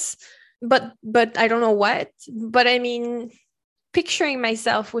 I guess. But I don't know what. But I mean, picturing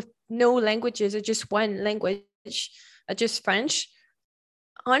myself with no languages or just one language, just French.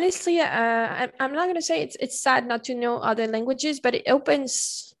 Honestly, I'm not going to say it's sad not to know other languages, but it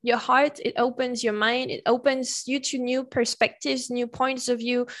opens your heart, it opens your mind, it opens you to new perspectives, new points of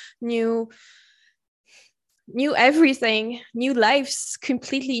view, new everything, new lives,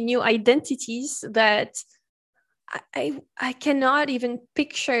 completely new identities that I cannot even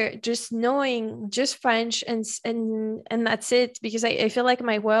picture just knowing just French and that's it, because I feel like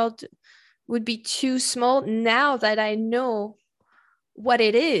my world would be too small now that I know what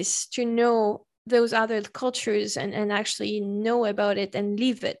it is to know those other cultures and actually know about it and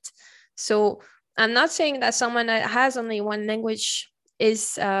live it. So I'm not saying that someone that has only one language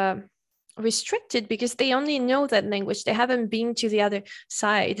is restricted because they only know that language. They haven't been to the other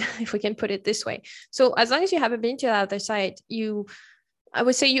side, if we can put it this way. So as long as you haven't been to the other side, I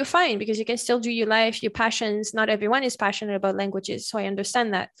would say you're fine because you can still do your life, your passions. Not everyone is passionate about languages, so I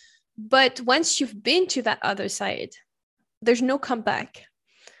understand that. But once you've been to that other side, there's no comeback.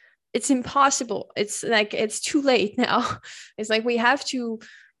 It's impossible. It's like it's too late now. It's like we have to.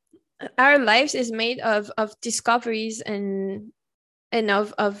 Our lives is made of discoveries and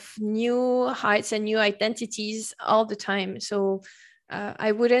of new heights and new identities all the time. So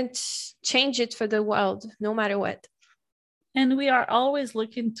I wouldn't change it for the world, no matter what. And we are always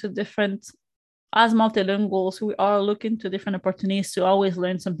looking to different, as multilinguals, we are looking to different opportunities to always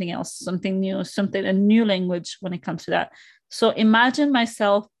learn something else, something new, a new language when it comes to that. So imagine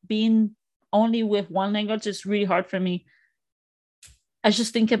myself being only with one language is really hard for me. I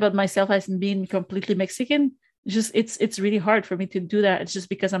just think about myself as being completely Mexican. It's really hard for me to do that. It's just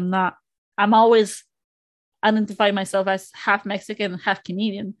because I'm always identify myself as half Mexican, half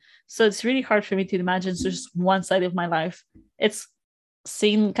Canadian. So it's really hard for me to imagine just one side of my life. It's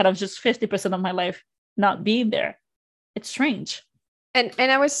seeing kind of just 50% of my life not being there. It's strange. And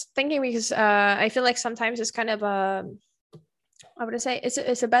I was thinking because I feel like sometimes it's kind of I would say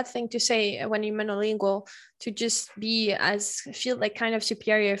it's a bad thing to say when you're monolingual, to just feel like kind of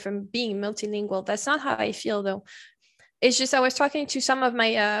superior from being multilingual. That's not how I feel though. It's just I was talking to some of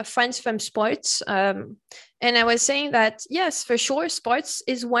my friends from sports, and I was saying that yes, for sure, sports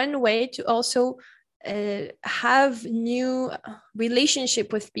is one way to also have new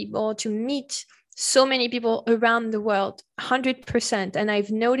relationship with people, to meet so many people around the world, 100%. And I've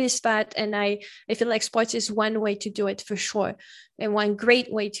noticed that. And I feel like sports is one way to do it for sure, and one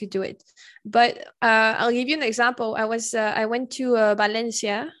great way to do it. But I'll give you an example. I went to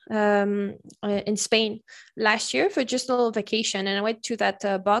Valencia in Spain last year for just a little vacation. And I went to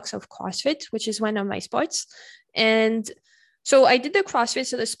that box of CrossFit, which is one of my sports. And so I did the CrossFit.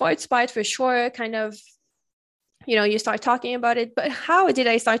 So the sports part for sure, kind of, you start talking about it. But how did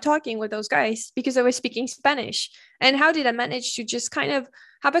I start talking with those guys? Because I was speaking Spanish. And how did I manage to just kind of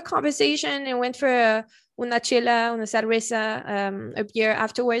have a conversation and went for una chela, una cerveza, a beer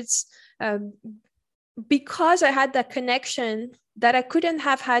afterwards? Because I had that connection that I couldn't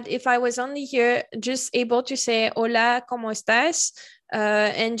have had if I was only here just able to say, hola, ¿cómo estás?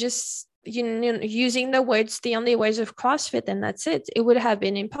 And just using the only words of CrossFit, and that's it. It would have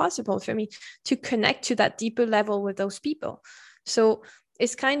been impossible for me to connect to that deeper level with those people. So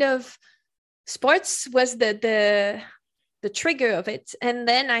it's kind of, sports was the trigger of it, and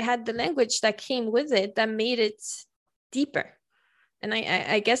then I had the language that came with it that made it deeper. And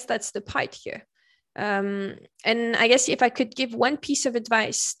I guess that's the part here. And I guess if I could give one piece of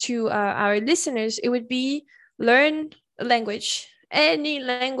advice to our listeners, it would be learn a language. Any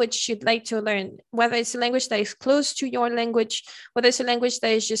language you'd like to learn, whether it's a language that is close to your language, whether it's a language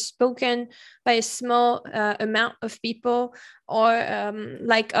that is just spoken by a small amount of people, or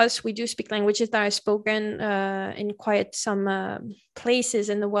like us, we do speak languages that are spoken in quite some places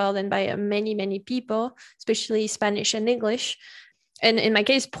in the world and by many, many people, especially Spanish and English. And in my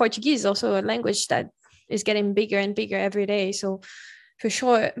case, Portuguese is also a language that is getting bigger and bigger every day. So for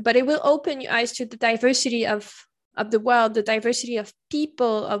sure, but it will open your eyes to the diversity of the world, the diversity of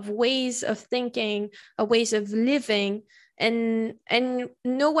people, of ways of thinking, of ways of living. And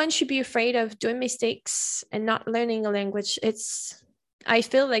no one should be afraid of doing mistakes and not learning a language. I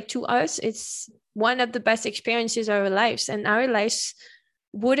feel like to us, it's one of the best experiences of our lives, and our lives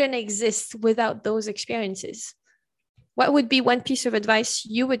wouldn't exist without those experiences. What would be one piece of advice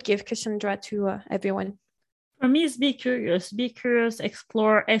you would give, Cassandra, to everyone? For me, it's be curious,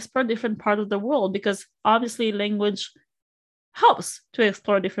 explore different parts of the world, because obviously language helps to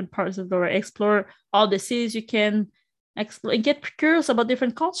explore different parts of the world, explore all the cities you can explore, get curious about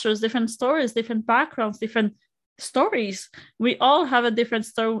different cultures, different stories, different backgrounds, different stories. We all have a different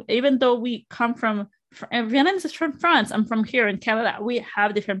story, even though we come from Vietnam is from France. I'm from here in Canada. We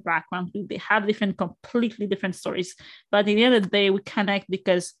have different backgrounds. We have completely different stories. But at the end of the day, we connect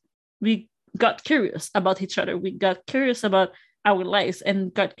because we got curious about each other. We got curious about our lives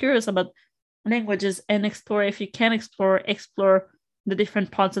and got curious about languages, and explore. If you can explore the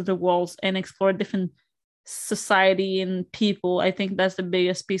different parts of the world and explore different society and people. I think that's the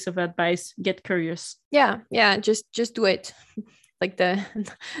biggest piece of advice. Get curious. Yeah. Just do it. Like the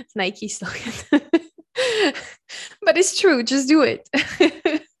Nike slogan. But it's true. Just do it.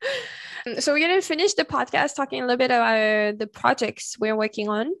 So we're going to finish the podcast talking a little bit about the projects we're working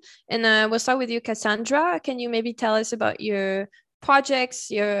on. And we'll start with you, Cassandra. Can you maybe tell us about your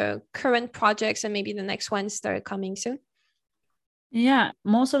projects, your current projects, and maybe the next ones that are coming soon? Yeah,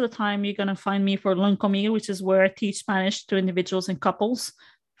 most of the time you're going to find me for Learn Conmigo, which is where I teach Spanish to individuals and couples,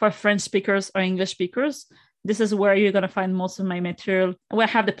 for French speakers or English speakers. This is where you're going to find most of my material. We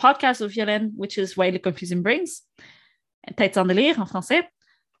have the podcast of Violaine, which is Widely Confusing Brains, Têtes en délire en français.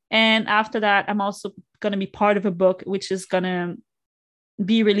 And after that, I'm also going to be part of a book, which is going to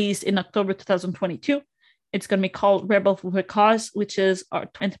be released in October 2022. It's going to be called Rebel with a Cause, which is our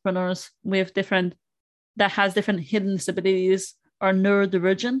entrepreneurs that has different hidden disabilities or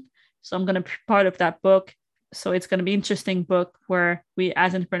neurodivergent. So I'm going to be part of that book. So it's going to be an interesting book where we,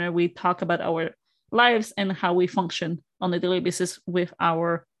 as entrepreneurs, we talk about our lives and how we function on a daily basis with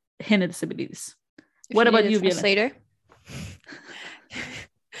our hidden disabilities. What about you, Violaine?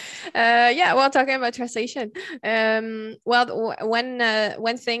 Well, talking about translation. One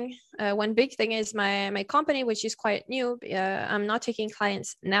big thing is my company, which is quite new. I'm not taking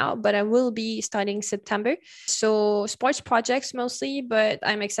clients now, but I will be starting September. So sports projects mostly, but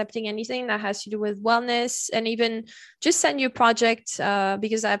I'm accepting anything that has to do with wellness, and even just send you projects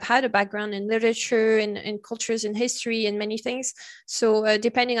because I've had a background in literature and cultures and history and many things. So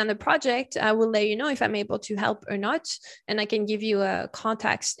depending on the project, I will let you know if I'm able to help or not, and I can give you a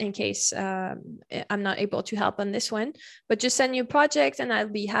context in case I'm not able to help on this one. But just send you a project and I'll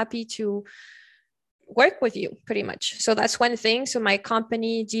be happy to work with you pretty much. So that's one thing. So my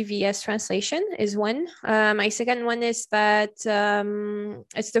company DVS Translation is one. My second one is that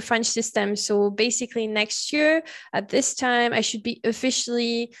it's the French system. So basically next year at this time, I should be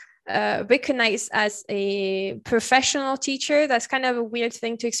officially recognized as a professional teacher. That's kind of a weird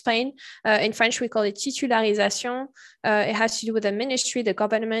thing to explain. In French, we call it titularisation. It has to do with the ministry, the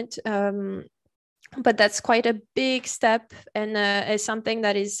government. But that's quite a big step, and is something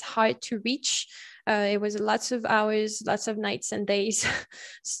that is hard to reach. It was lots of hours, lots of nights and days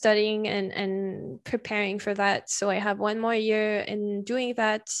studying and preparing for that. So I have one more year in doing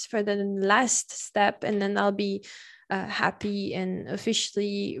that for the last step, and then I'll be happy and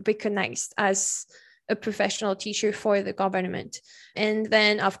officially recognized as a professional teacher for the government. And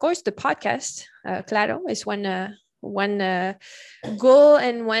then, of course, the podcast, Claro, is one goal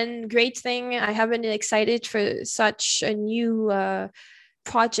and one great thing. I have been excited for such a new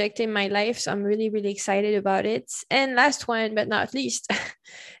project in my life, so I'm really, really excited about it. And last one but not least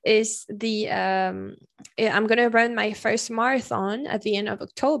is I'm gonna run my first marathon at the end of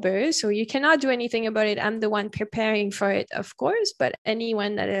October, so you cannot do anything about it. I'm the one preparing for it, of course, but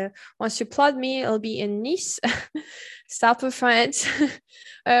anyone that wants to applaud me, it'll be in Nice, south of France.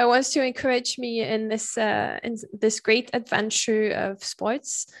 Wants to encourage me in this great adventure of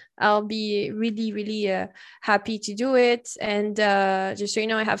sports, I'll be really, really happy to do it. And just so you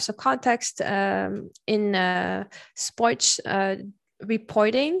know, I have some context in sports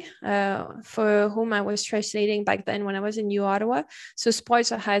reporting for whom I was translating back then when I was in New Ottawa. So sports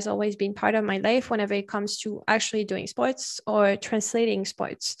has always been part of my life whenever it comes to actually doing sports or translating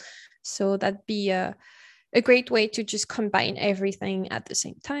sports. So that'd be a great way to just combine everything at the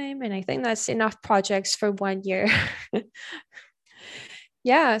same time. And I think that's enough projects for 1 year.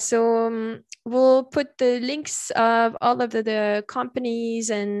 Yeah, so we'll put the links of all of the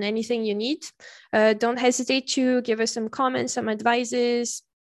companies and anything you need. Don't hesitate to give us some comments, some advices,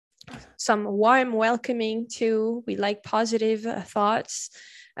 some warm welcoming too. We like positive thoughts.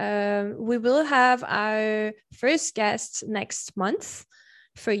 We will have our first guest next month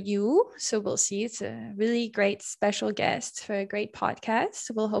for you. So we'll see. It's a really great special guest for a great podcast.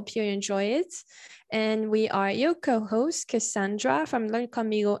 We'll hope you enjoy it. And we are your co-hosts, Cassandra from Learn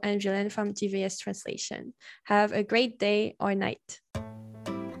Conmigo and Violaine from DVS Translation. Have a great day or night.